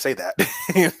didn't have to say that.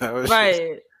 Right.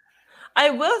 Just... I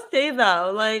will say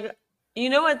though, like, you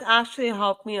know what's actually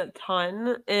helped me a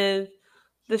ton is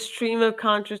the stream of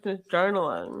consciousness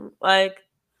journaling. Like,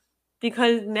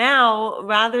 because now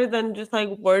rather than just like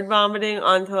word vomiting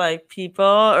onto like people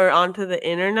or onto the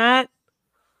internet,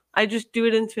 I just do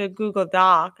it into a Google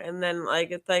Doc and then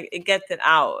like it's like it gets it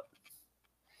out.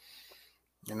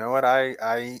 You know what?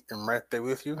 I am right there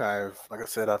with you. Like I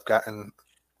said, I've gotten,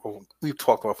 well, we've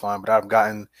talked offline, but I've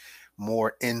gotten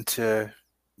more into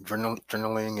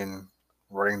journaling and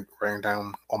writing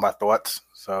down all my thoughts.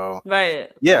 So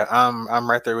right, yeah, I'm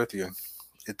right there with you.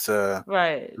 It's a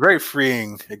right, very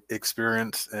freeing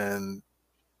experience, and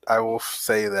I will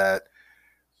say that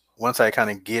once I kind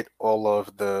of get all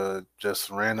of the just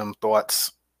random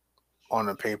thoughts on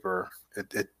the paper,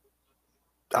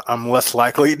 I'm less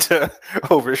likely to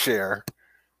overshare.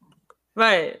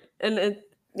 Right, and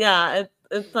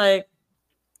it's like,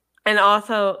 and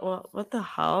also, what the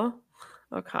hell?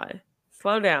 Okay.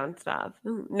 Slow down, stop.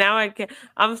 Now I can't.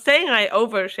 I'm saying I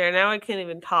overshare. Now I can't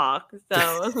even talk.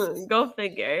 So go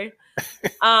figure.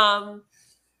 Anywho,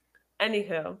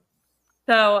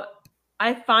 so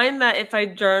I find that if I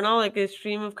journal, like a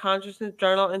stream of consciousness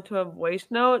journal into a voice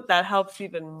note, that helps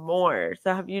even more.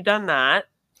 So have you done that?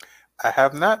 I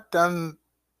have not done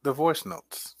the voice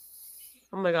notes.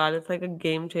 Oh my god, it's like a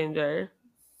game changer.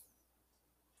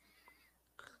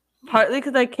 Partly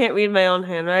because I can't read my own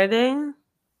handwriting.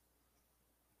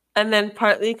 And then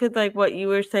partly because, like, what you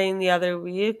were saying the other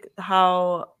week,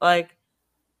 how, like,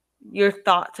 your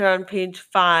thoughts are on page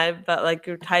 5, but, like,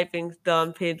 your typing's still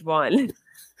on page 1.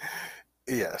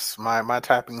 Yes, my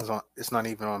typing is on. It's not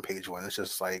even on page 1. It's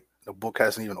just like the book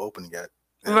hasn't even opened yet.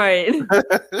 And right.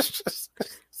 It's just...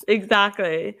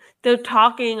 Exactly. So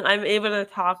talking, I'm able to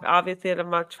talk, obviously, at a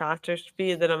much faster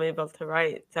speed than I'm able to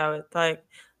write. So it's like,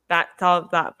 that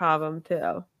solves that problem,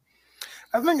 too.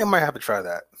 I think I might have to try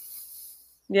that.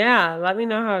 Yeah, let me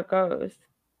know how it goes.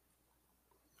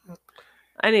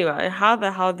 Anyway, how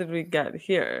the hell did we get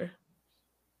here?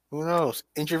 Who knows?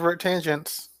 Introvert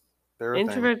tangents.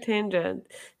 Introvert tangents.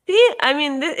 See, I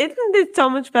mean, isn't this so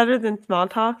much better than small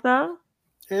talk, though?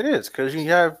 It is, because you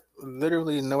have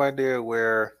literally no idea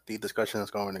where the discussion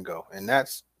is going to go. And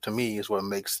that's, to me, is what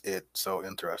makes it so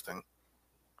interesting.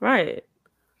 Right.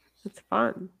 It's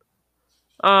fun.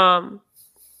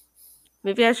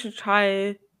 Maybe I should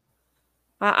try...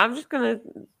 I'm just going to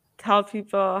tell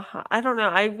people, I don't know.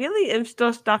 I really am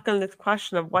still stuck on this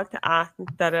question of what to ask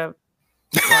instead of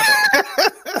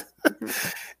what.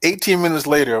 18 minutes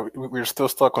later, we're still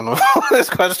stuck on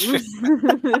this question.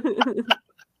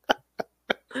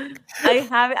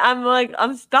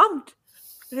 I'm stumped.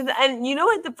 And you know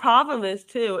what the problem is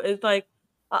too, is like,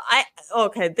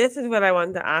 okay, this is what I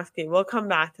wanted to ask you. We'll come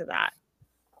back to that.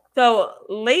 So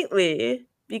lately,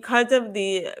 because of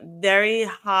the very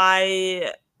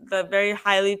highly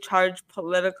charged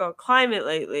political climate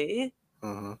lately,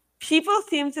 people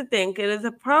seem to think it is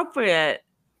appropriate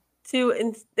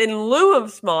to, in lieu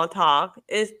of small talk,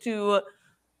 is to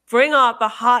bring up a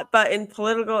hot button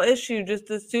political issue, just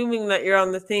assuming that you're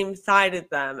on the same side as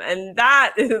them. And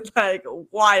that is like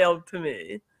wild to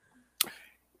me.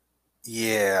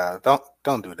 Yeah,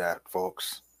 don't do that,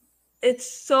 folks. it's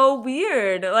so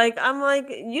weird. Like, I'm like,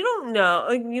 you don't know.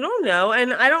 Like, you don't know.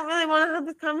 And I don't really want to have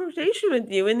this conversation with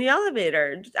you in the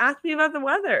elevator. Just ask me about the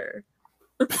weather.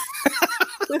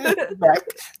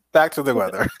 back to the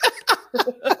weather.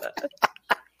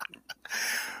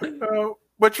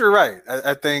 But you're right.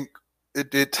 I think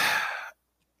it.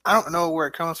 I don't know where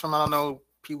it comes from. I don't know.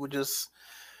 People just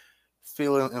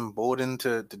feel emboldened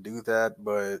to do that,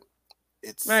 but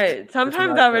right.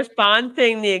 Sometimes I respond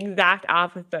saying the exact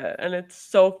opposite, and it's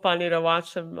so funny to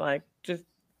watch them like just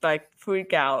like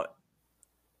freak out.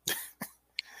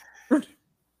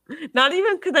 Not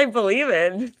even because I believe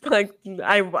it. Just like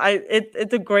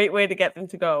it's a great way to get them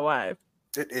to go away.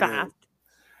 It fast.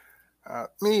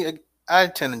 Me, I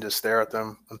tend to just stare at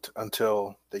them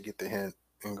until they get the hint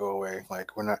and go away.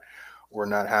 Like we're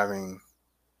not having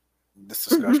this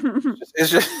discussion.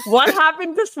 It's just what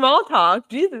happened to small talk?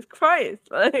 Jesus Christ!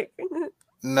 Like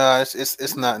no,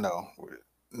 it's not no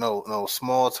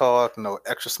small talk, no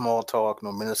extra small talk,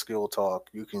 no minuscule talk.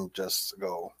 You can just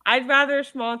go. I'd rather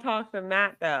small talk than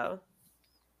that though.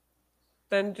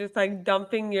 Than just like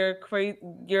dumping your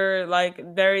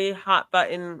like very hot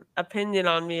button opinion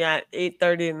on me at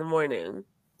 8:30 in the morning.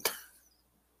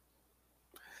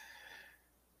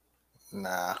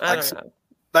 Nah, I don't know.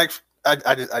 Like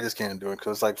I just can't do it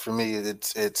because like for me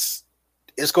it's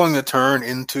going to turn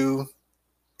into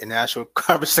an actual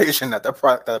conversation that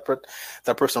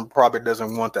that person probably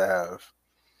doesn't want to have.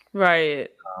 Right.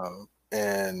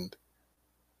 And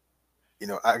you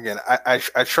know, again, I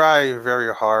try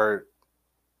very hard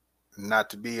not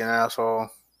to be an asshole.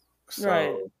 So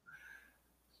right.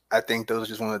 I think those are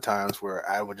just one of the times where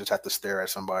I would just have to stare at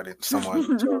someone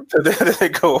to they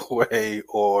go away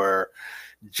or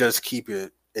just keep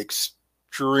it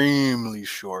extremely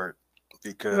short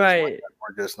because we're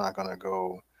just not going to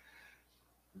go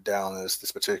down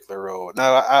this particular road.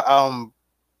 Now, I'm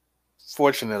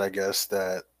fortunate, I guess,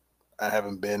 that I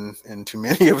haven't been in too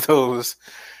many of those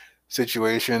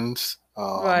situations,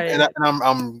 and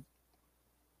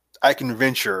I can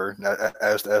venture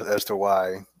as to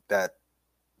why that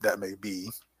may be.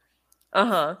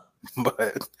 But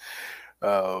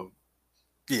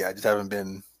yeah, I just haven't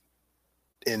been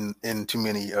in too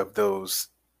many of those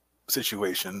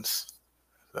situations.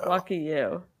 So. Lucky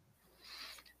you.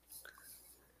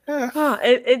 Yeah.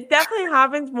 It definitely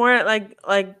happens more at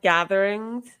like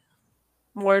gatherings.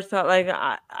 More so, like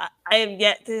I have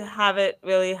yet to have it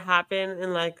really happen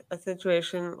in like a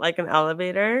situation like an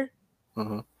elevator.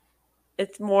 Mm-hmm.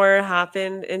 It's more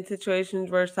happened in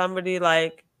situations where somebody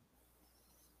like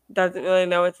doesn't really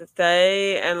know what to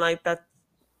say, and like that's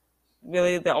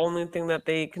really the only thing that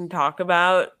they can talk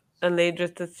about, and they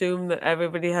just assume that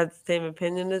everybody has the same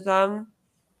opinion as them.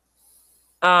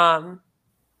 And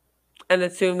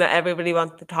assume that everybody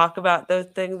wants to talk about those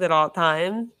things at all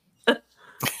times.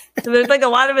 So there's like a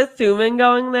lot of assuming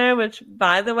going there, which,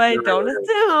 by the way, don't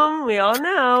assume. We all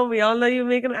know you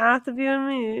make an ass of you and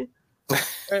me.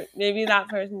 Or maybe that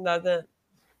person doesn't.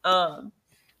 But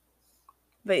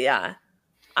yeah,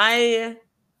 come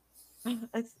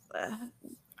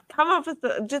up with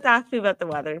just ask me about the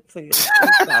weather, please.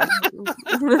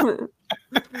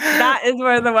 That is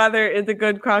where the weather is a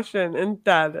good question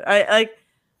instead. I like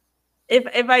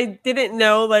if I didn't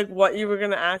know like what you were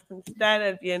gonna ask instead,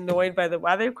 I'd be annoyed by the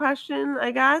weather question,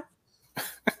 I guess.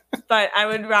 But I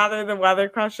would rather the weather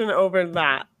question over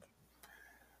that.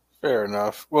 Fair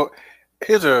enough. Well,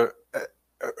 here's a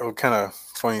kind of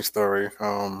funny story.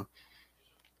 I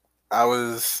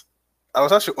was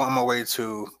actually on my way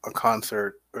to a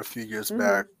concert a few years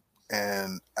back,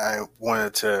 and I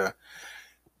wanted to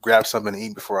grab something to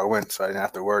eat before I went, so I didn't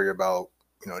have to worry about,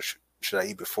 you know, should I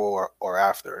eat before or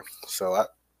after. So I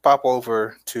pop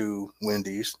over to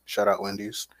Wendy's. Shout out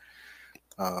Wendy's.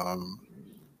 I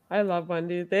love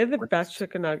Wendy's. They have the best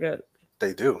chicken nuggets.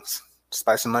 They do.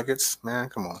 Spicy nuggets, man,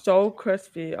 come on. So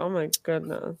crispy. Oh my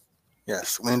goodness.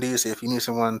 Yes, Wendy's, if you need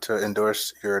someone to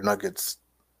endorse your nuggets,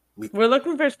 we're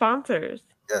looking for sponsors.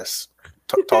 Yes.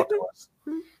 Talk to us.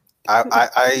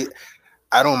 I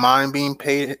don't mind being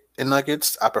paid in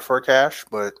nuggets. I prefer cash,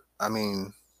 but I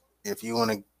mean, if you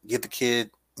want to give the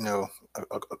kid, you know, a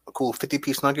cool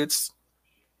 50-piece nuggets,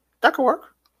 that could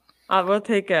work. We'll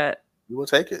take it. We will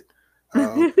take it.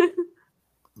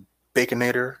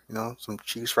 Baconator, you know, some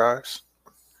cheese fries.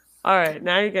 All right,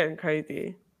 now you're getting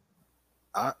crazy.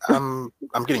 I'm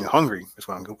getting hungry. That's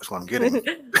what I'm getting.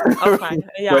 Okay,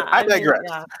 yeah. But I digress.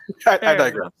 I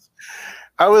digress.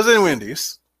 I was in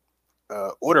Wendy's,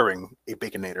 ordering a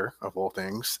Baconator of all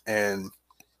things, and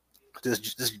this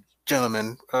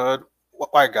gentleman,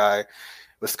 white guy,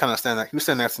 was kind of standing. He was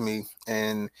standing next to me,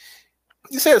 and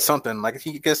He said something like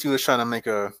he guess he was trying to make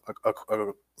a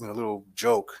little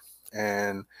joke,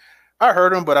 and I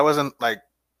heard him, but I wasn't like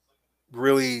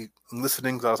really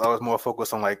listening because I was more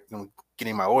focused on like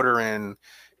getting my order in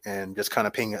and just kind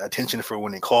of paying attention for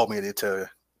when they called me to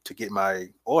get my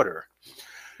order.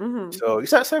 Mm-hmm. So he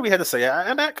said we had to say,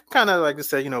 and I kind of like to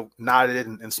say, nodded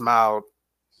and smiled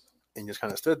and just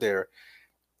kind of stood there.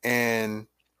 And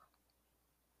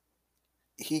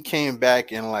he came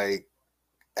back and like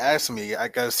asked me, I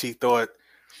guess he thought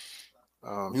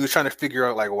he was trying to figure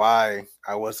out like why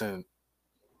I wasn't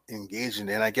engaging.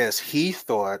 And I guess he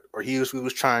thought, or he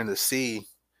was trying to see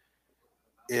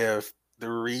if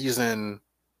the reason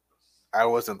I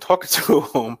wasn't talking to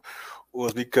him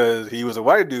was because he was a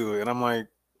white dude. And I'm like,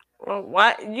 well,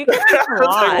 what? You can think a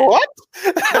lot. Like, what?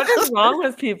 What is wrong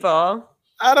with people?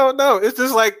 I don't know. It's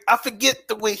just like I forget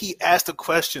the way he asked the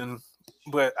question,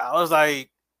 but I was like,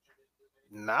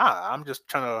 nah, I'm just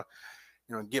trying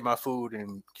to get my food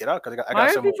and get out because I got Why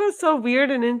are somewhere. people so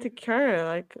weird and insecure?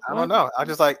 Like, I don't know. I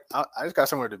just got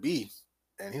somewhere to be,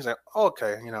 and he's like, oh,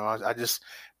 okay,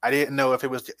 I didn't know if it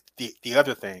was the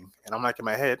other thing, and I'm like in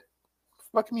my head,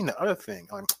 what do you mean the other thing?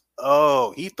 I'm like,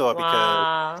 oh, he thought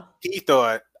because he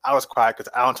thought I was quiet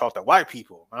because I don't talk to white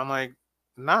people, and I'm like,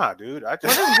 nah, dude. What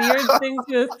a weird thing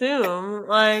to assume.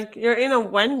 Like, you're in a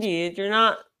Wendy's. You're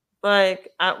not like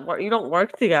at work. You don't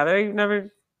work together. You've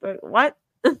never. Like, what?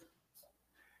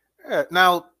 Yeah,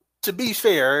 now, to be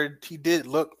fair, he did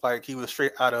look like he was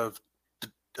straight out of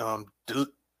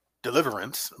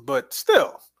Deliverance, but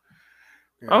still.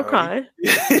 Okay.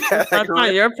 That's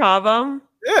not your problem.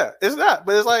 Yeah, it's not.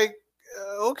 But it's like,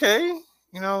 okay,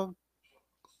 I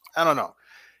don't know.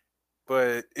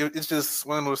 But it's just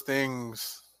one of those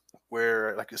things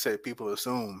where, like you said, people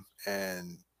assume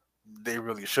and they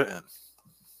really shouldn't.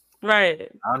 Right.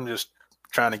 I'm just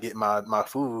trying to get my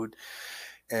food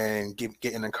and get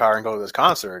in the car and go to this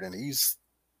concert, and he's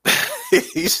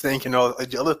thinking all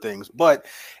the other things. But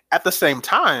at the same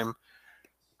time,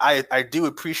 I do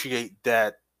appreciate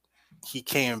that he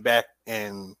came back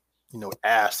and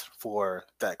asked for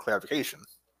that clarification.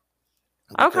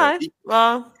 Okay.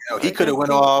 He could have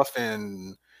went off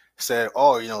and said,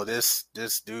 "Oh, this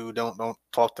dude don't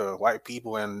talk to white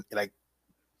people," and like,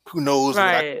 who knows?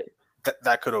 Right.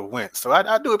 That could have went. So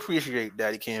I do appreciate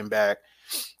that he came back.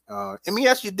 And we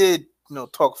actually did,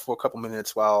 talk for a couple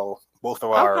minutes while both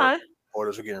of our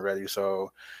orders were getting ready.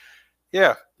 So,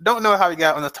 yeah, don't know how we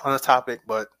got on the topic,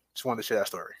 but just wanted to share that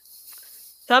story.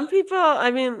 Some people,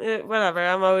 I mean, whatever.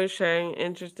 I'm always sharing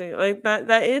interesting, like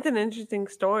that is an interesting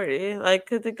story, like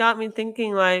because it got me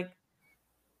thinking, like,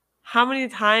 how many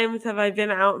times have I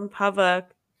been out in public,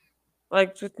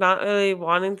 like just not really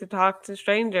wanting to talk to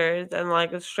strangers, and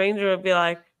like a stranger would be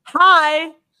like,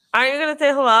 "Hi, aren't you gonna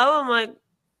say hello?" I'm like,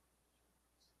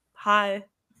 "Hi,"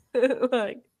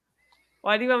 like,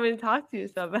 why do you want me to talk to you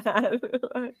so bad?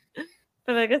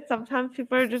 But I guess sometimes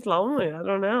people are just lonely. I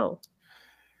don't know.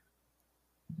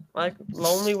 Like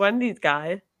lonely Wendy's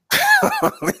guy.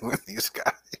 Lonely Wendy's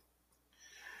guy.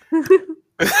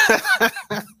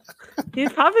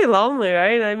 He's probably lonely,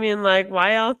 right? I mean, like,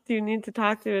 why else do you need to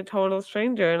talk to a total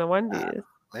stranger in a Wendy's?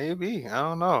 Maybe. I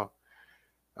don't know.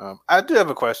 I do have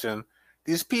a question.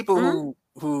 These people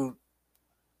who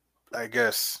I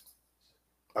guess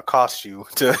accost you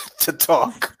to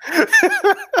talk.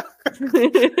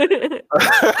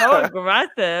 So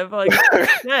aggressive, like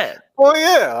shit. Well,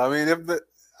 yeah. I mean,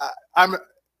 I'm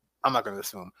not going to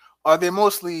assume. Are they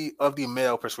mostly of the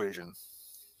male persuasion?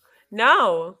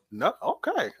 No.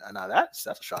 Okay. Now that's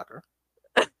a shocker.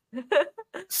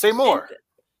 Say more.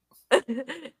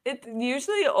 It's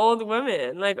usually old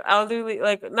women, like elderly,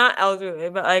 like not elderly,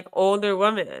 but like older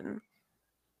women.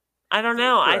 I don't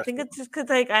know. I think it's just because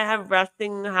like I have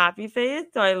resting happy face,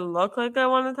 so I look like I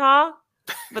want to talk,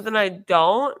 but then I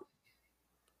don't.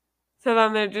 So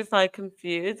then they're just like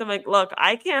confused. I'm like, look,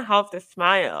 I can't help to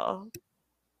smile.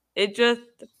 It just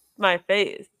my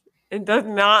face. It does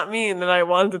not mean that I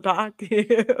want to talk to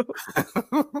you.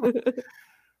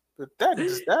 But that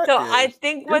so I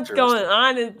think what's going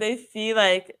on is they see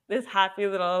like this happy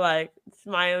little like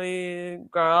smiley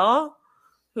girl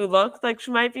who looks like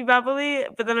she might be bubbly,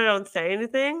 but then I don't say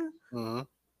anything. Mm-hmm.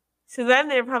 So then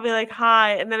they're probably like,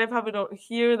 hi, and then I probably don't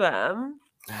hear them.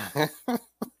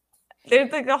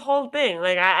 There's like a whole thing.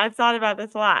 Like I've thought about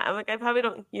this a lot. I'm like, I probably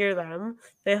don't hear them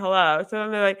say hello. So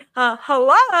then they're like,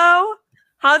 hello,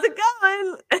 how's it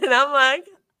going? And I'm like,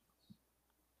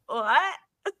 what?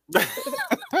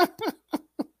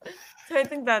 So I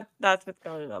think that's what's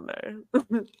going on there.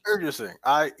 Interesting.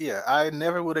 I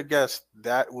never would have guessed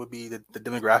that would be the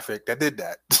demographic that did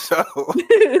that. So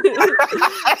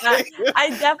I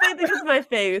definitely think it's my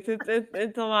face.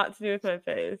 It's a lot to do with my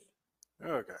face.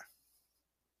 Okay.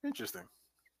 Interesting.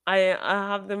 I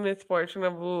have the misfortune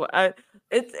of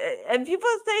it's and people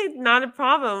say it's not a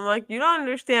problem. Like you don't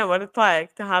understand what it's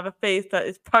like to have a face that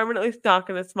is permanently stuck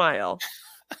in a smile.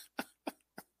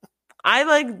 I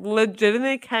like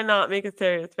legitimately cannot make a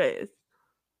serious face.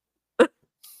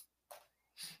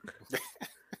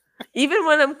 Even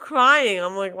when I'm crying,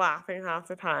 I'm like laughing half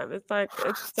the time. It's like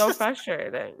it's so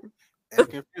frustrating and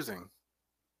confusing.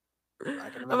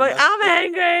 I'm like, I'm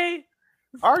angry.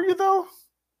 Are you though?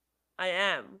 I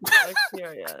am like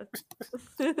furious,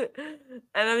 and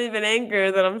I'm even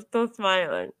angrier that I'm still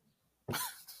smiling.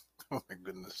 Oh my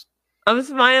goodness! I'm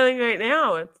smiling right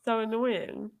now. It's so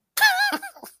annoying.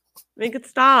 Make it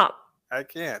stop. I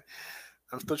can't.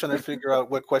 I'm still trying to figure out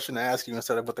what question to ask you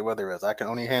instead of what the weather is. I can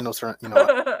only handle certain, I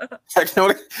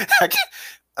don't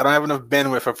have enough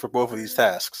bandwidth for both of these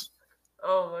tasks.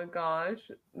 Oh my gosh.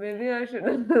 Maybe I should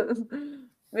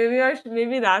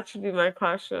maybe that should be my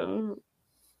question.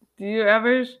 Do you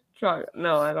ever struggle?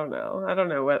 No, I don't know. I don't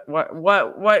know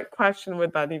what question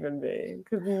would that even be?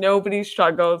 Because nobody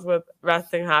struggles with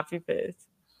resting happy face.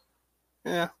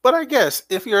 Yeah, but I guess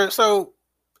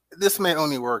this may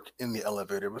only work in the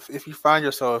elevator, but if you find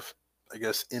yourself, I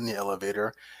guess, in the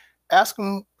elevator, ask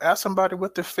somebody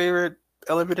what their favorite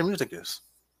elevator music is.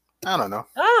 I don't know.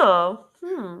 Oh,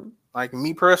 Like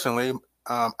me personally,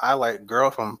 I like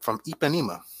 "Girl" from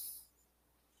Ipanema.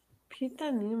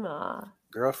 Ipanema.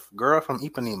 Girl from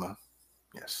Ipanema.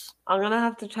 Yes. I'm gonna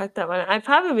have to check that one. I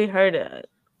probably heard it.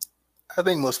 I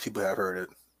think most people have heard it.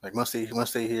 Like once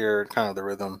they hear kind of the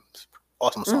rhythm,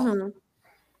 awesome song. Mm-hmm.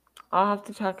 I'll have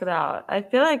to check it out. I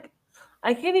feel like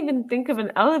I can't even think of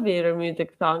an elevator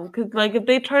music song because, like, if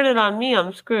they turn it on me,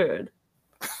 I'm screwed.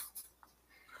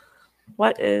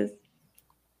 What's a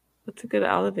good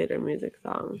elevator music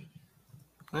song?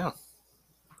 Yeah.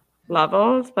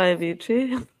 Levels by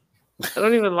Avicii. I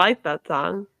don't even like that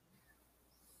song.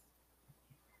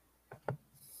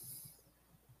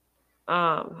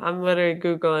 I'm literally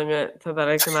Googling it so that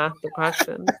I can ask the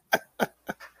question.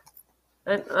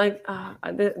 And like,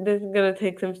 this is gonna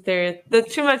take some serious. There's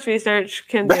too much research.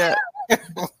 Can't do it.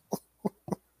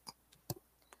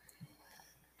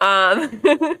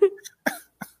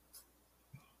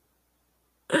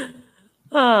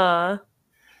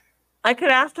 I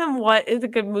could ask them what is a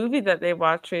good movie that they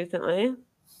watched recently.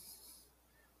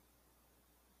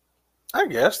 I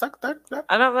guess that.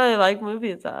 I don't really like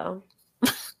movies though.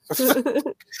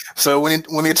 So when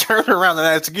you turn around and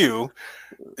ask you,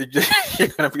 you're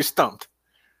gonna be stumped.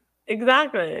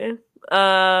 Exactly.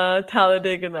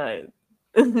 Talladega Nights.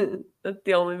 That's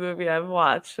the only movie I've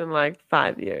watched in like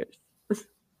 5 years.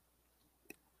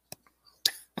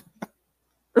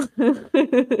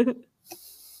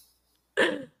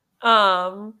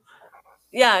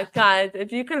 Yeah, guys,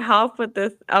 if you can help with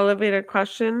this elevator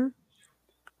question,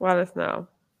 let us know.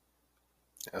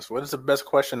 Yes. What is the best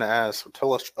question to ask a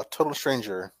total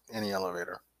stranger in the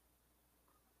elevator?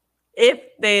 If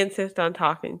they insist on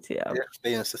talking to you. If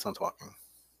they insist on talking.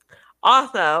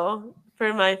 Also,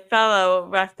 for my fellow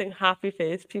resting happy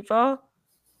face people,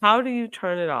 how do you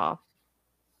turn it off?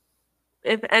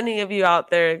 If any of you out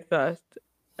there exist,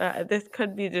 this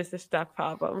could be just a step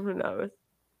problem. Who knows?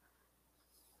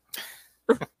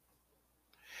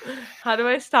 How do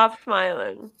I stop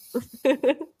smiling?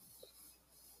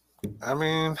 I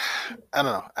mean, I don't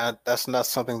know. That's not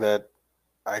something that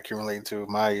I can relate to.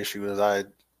 My issue is I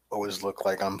always look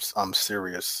like I'm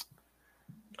serious.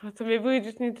 So maybe we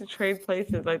just need to trade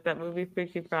places like that movie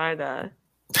Freaky Friday.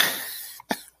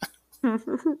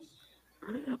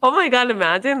 Oh my god,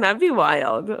 imagine that'd be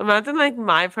wild. Imagine like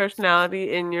my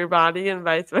personality in your body and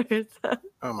vice versa.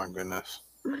 Oh my goodness.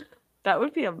 That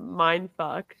would be a mind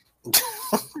fuck.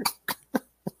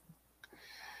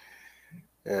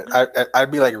 Yeah, I'd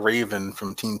be like Raven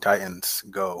from Teen Titans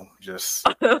Go. Just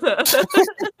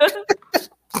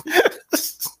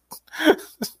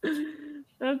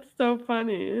That's so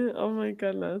funny. Oh my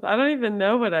goodness. I don't even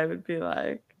know what I would be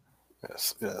like.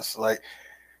 Yes. Like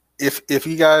if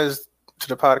you guys, to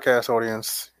the podcast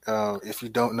audience, if you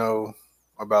don't know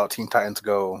about Teen Titans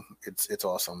Go, it's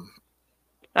awesome.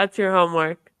 That's your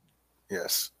homework.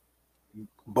 Yes.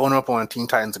 Bone up on Teen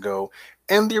Titans Go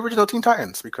and the original Teen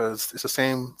Titans because it's the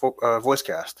same voice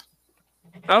cast.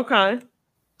 Okay.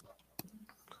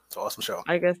 It's an awesome show.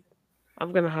 I guess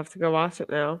I'm gonna have to go watch it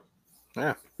now.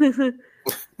 Yeah.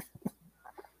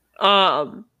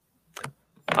 All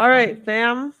right,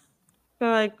 Sam. I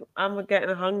feel like I'm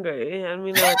getting hungry, and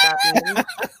we know what that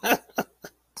means.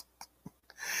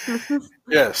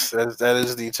 Yes, that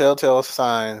is the telltale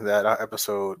sign that our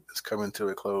episode is coming to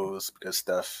a close because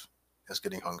Steph is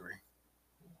getting hungry.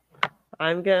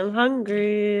 I'm getting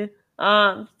hungry.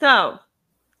 So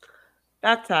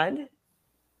that said,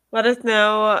 let us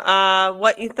know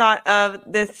what you thought of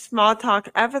this small talk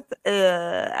episode.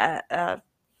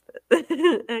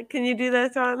 Can you do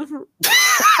this one?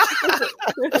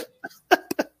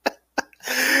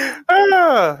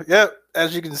 Yep.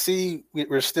 As you can see,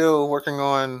 we're still working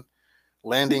on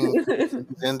landing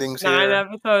endings 9 here.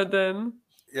 episodes in.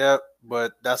 Yep.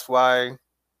 But that's why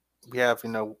we have,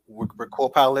 we're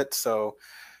co-pilots. So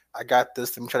I got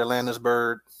this. Let me try to land this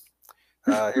bird.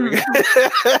 Here we go.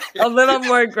 A little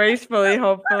more gracefully,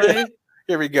 hopefully.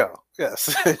 Here we go.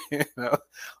 Yes.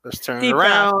 Let's turn Deep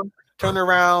around, turn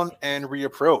around, and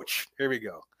reapproach. Here we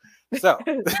go. So,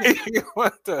 I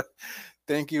want to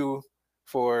thank you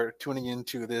for tuning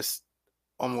into this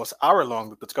almost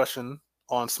hour-long discussion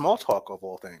on small talk of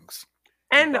all things.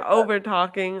 And over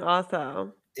talking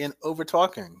also. In over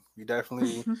talking. We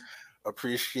definitely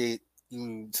appreciate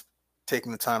you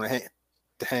taking the time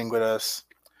to hang with us.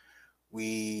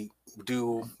 We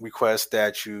do request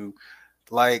that you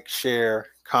like, share,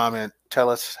 comment, tell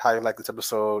us how you like this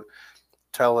episode.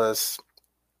 Tell us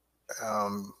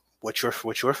what your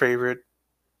favorite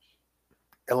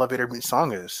elevator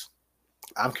song is.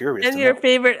 I'm curious. And your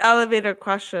favorite elevator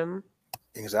question.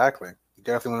 Exactly. You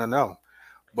definitely want to know.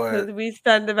 But we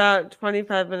spent about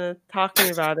 25 minutes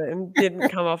talking about it and didn't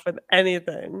come up with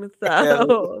anything.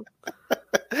 So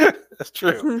that's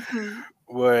true.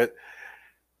 But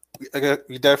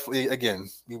we definitely, again,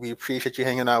 we appreciate you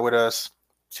hanging out with us.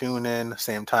 Tune in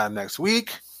same time next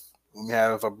week. We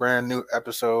have a brand new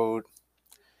episode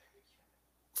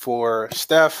for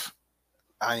Steph.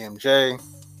 I am Jay,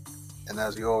 and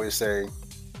as we always say,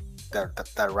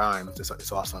 that rhymes.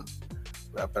 It's awesome.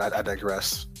 But I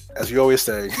digress. As we always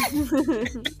say,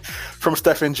 from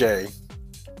Steph and Jay,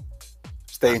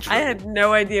 stay introverted. I had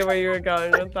no idea where you were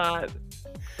going with that.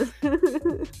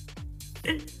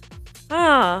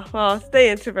 Well, stay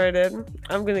introverted.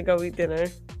 I'm gonna go eat dinner.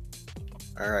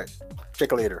 All right.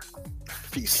 Check you later.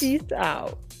 Peace. Peace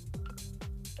out.